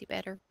suits you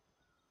better.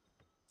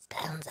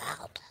 Stands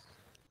out.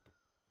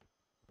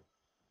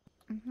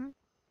 Mm-hmm.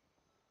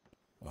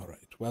 All right.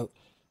 Well,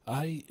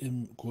 I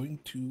am going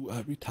to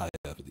retire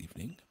for the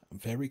evening. I'm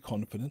very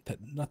confident that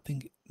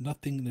nothing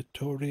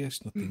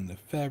notorious, nothing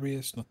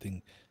nefarious,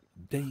 nothing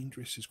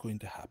dangerous is going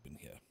to happen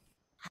here.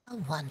 How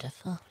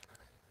wonderful.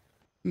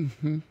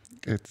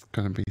 It's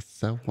gonna be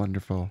so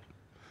wonderful.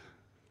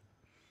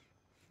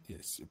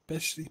 Yes,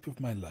 best sleep of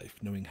my life,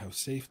 knowing how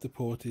safe the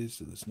port is,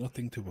 so there's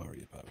nothing to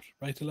worry about.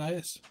 Right,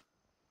 Elias?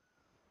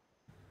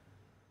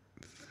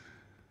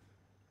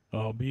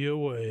 I'll be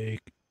awake.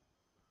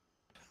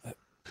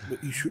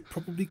 But you should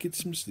probably get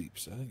some sleep,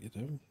 sir. You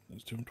know, you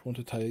don't want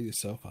to tire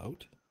yourself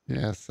out.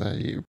 Yes,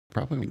 you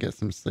probably will get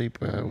some sleep.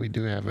 We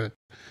do have a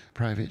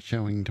private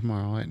showing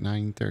tomorrow at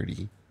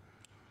 9:30.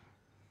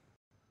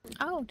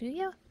 Oh, do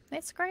you?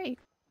 That's great.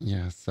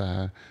 Yes,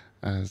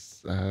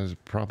 as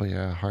probably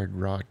a hard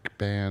rock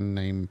band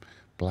named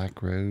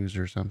Black Rose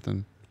or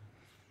something.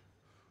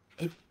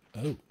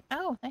 Oh,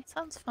 Oh, that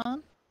sounds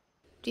fun.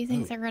 Do you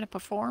think Oh. they're going to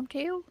perform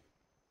too?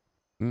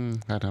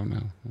 I don't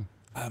know.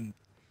 oh.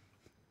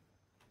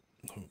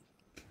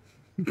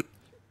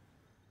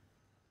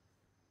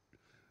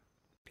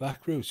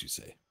 Black Rose, you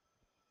say?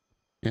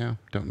 Yeah,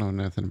 don't know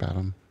nothing about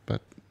him,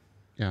 but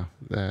yeah,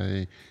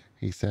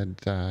 he said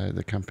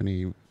the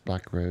company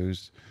Black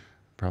Rose,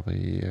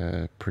 probably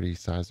a pretty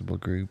sizable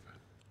group.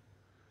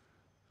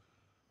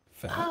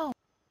 Fair. Oh,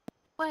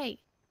 wait.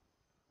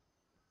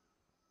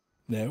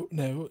 No,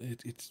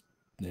 it's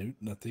no,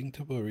 nothing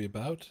to worry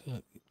about.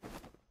 I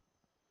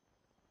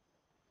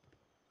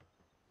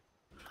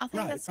think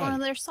Right, that's one of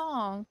right. their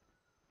songs.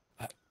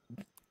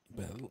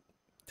 Well,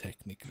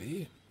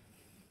 technically,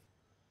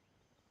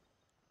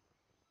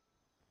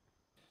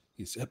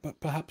 Yes, but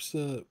perhaps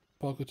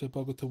Boggert or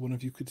Boggert, one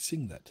of you could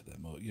sing that to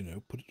them, or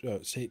put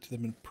it, say it to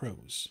them in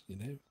prose.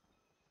 I'm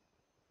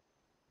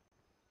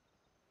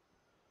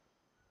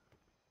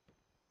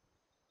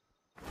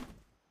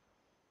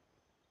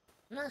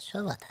not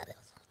sure what that is.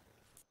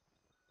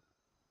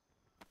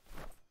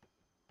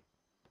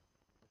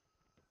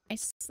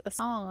 It's a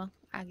song,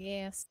 I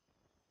guess.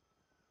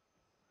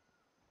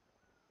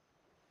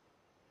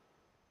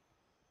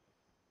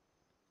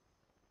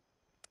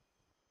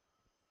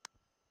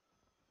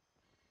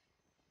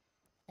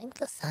 I think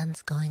the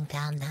sun's going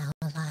down now,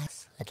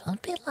 Elias. It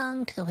won't be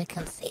long till we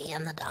can see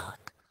in the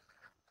dark.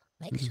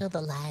 Make sure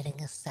the lighting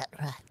is set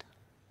right.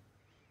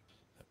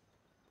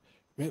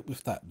 Right,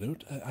 with that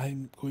note,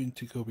 I'm going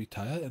to go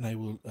retire, and I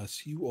will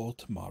see you all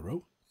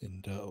tomorrow,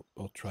 and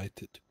I'll try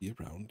to be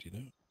around,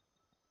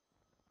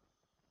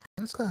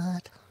 Sounds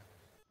good.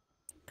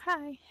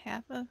 Okay,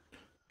 have a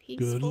Good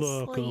peaceful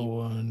luck, sleep.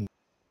 Owen.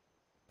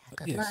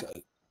 Good Yes, luck.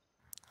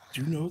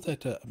 do you know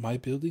that my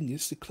building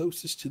is the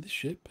closest to the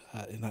ship,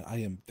 and I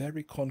am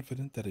very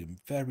confident that I'm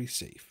very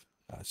safe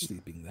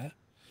sleeping there.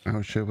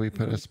 Oh, should we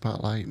put a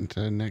spotlight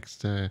next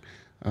to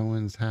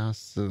Owen's house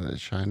so that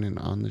it's shining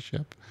on the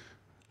ship?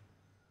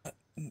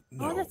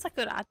 No, Oh, that's a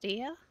good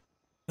idea.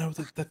 no,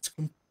 that's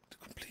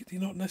completely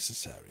not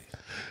necessary.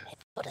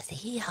 Put us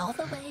here all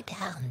the way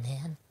down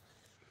then.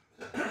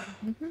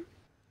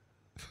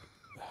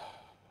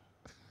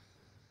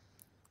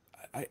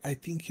 I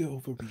think you're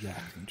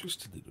overreacting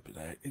just a little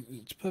bit.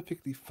 It's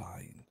perfectly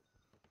fine.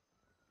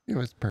 It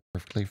was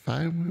perfectly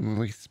fine when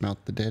we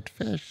smelt the dead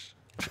fish.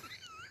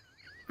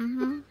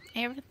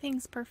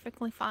 Everything's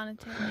perfectly fine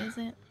until it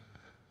isn't.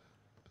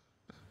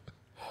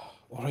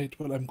 All right,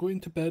 well, I'm going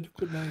to bed.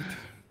 Good night.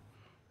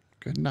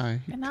 Good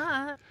night. Good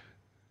night.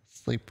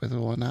 Sleep with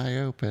one eye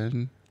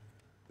open.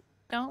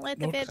 Don't let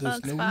the No, bed there's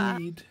bugs no bite.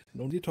 need.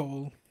 No need at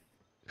all.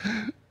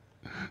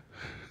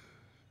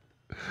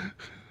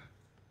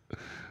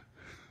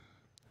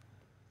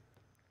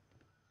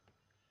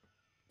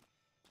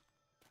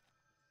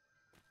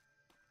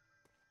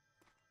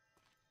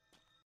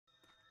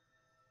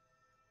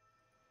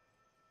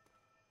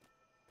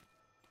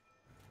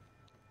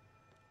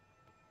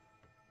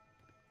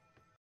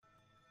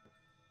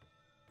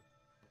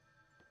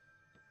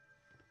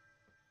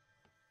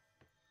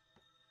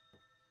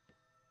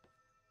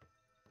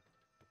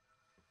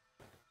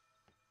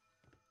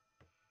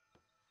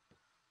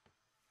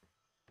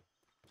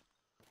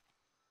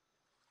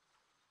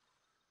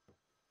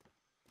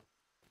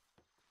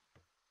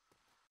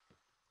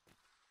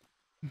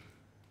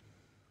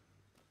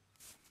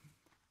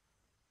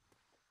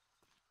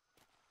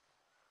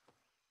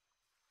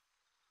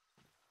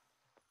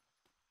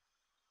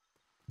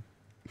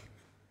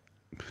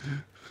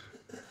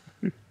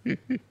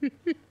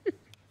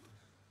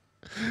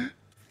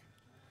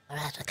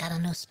 Alright, we got a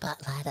new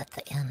spotlight at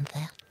the end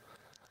there.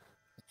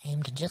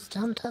 Aimed just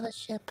onto the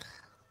ship.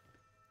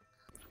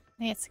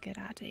 That's a good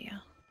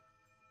idea.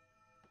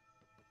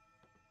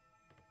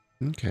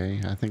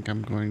 Okay, I think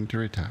I'm going to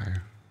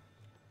retire.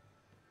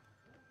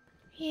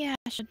 Yeah,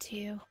 I should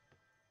too.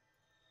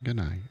 Good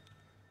night.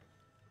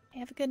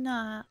 Have a good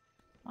night.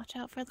 Watch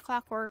out for the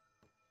clockwork.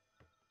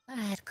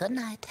 Alright, good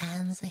night,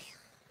 Tansy.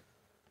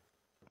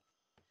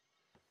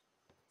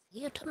 See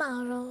you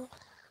tomorrow.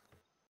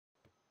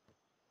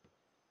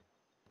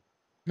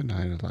 Good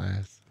night,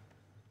 Elias.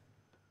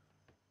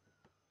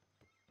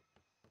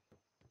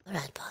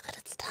 Alright, Boggert,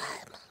 it's time.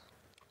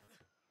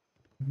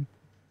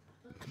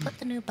 I put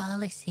the new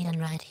barley seed in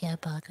right here,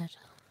 Boggert.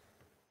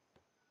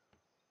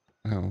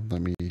 Oh,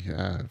 let me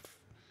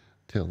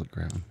till the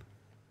ground.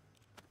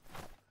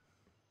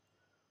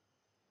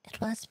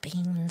 It was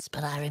beans,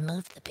 but I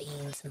removed the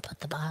beans and put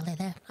the barley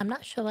there. I'm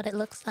not sure what it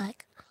looks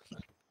like.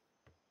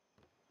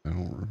 I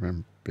don't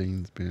remember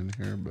beans being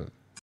here, but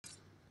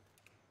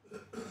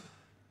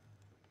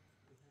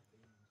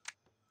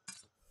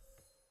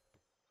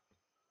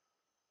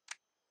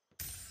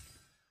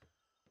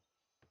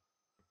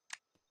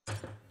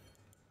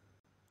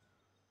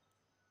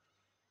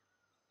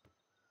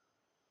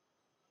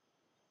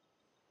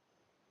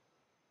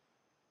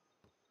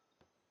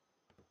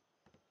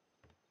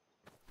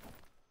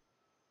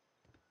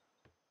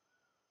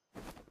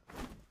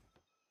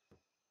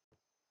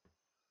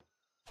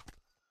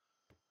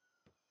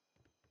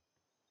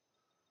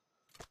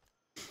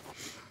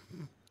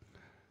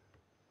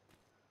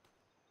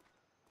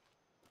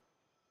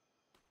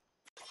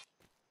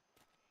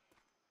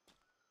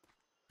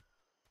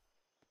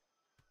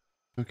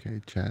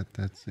okay, chat.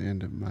 That's the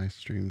end of my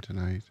stream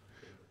tonight.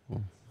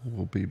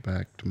 We'll be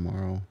back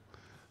tomorrow,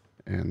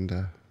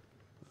 and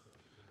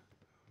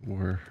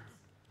we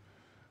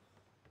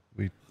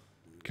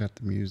got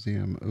the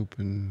museum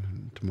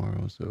open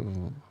tomorrow,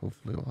 so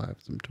hopefully we'll have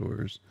some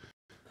tours.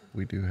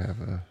 We do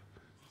have a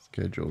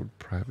scheduled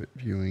private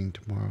viewing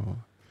tomorrow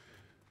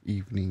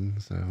evening,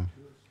 so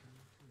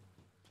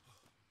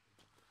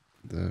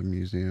the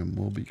museum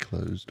will be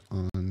closed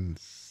on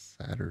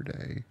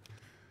Saturday,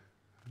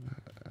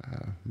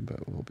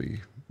 but we'll be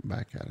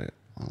back at it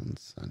on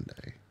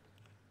Sunday.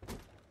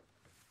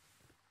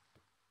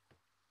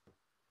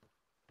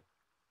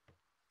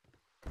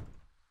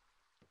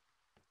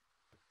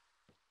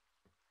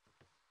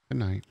 Good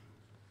night.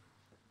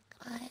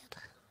 Quiet.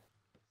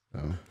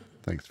 So,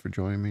 thanks for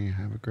joining me.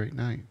 Have a great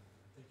night.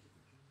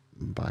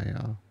 Bye,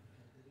 y'all.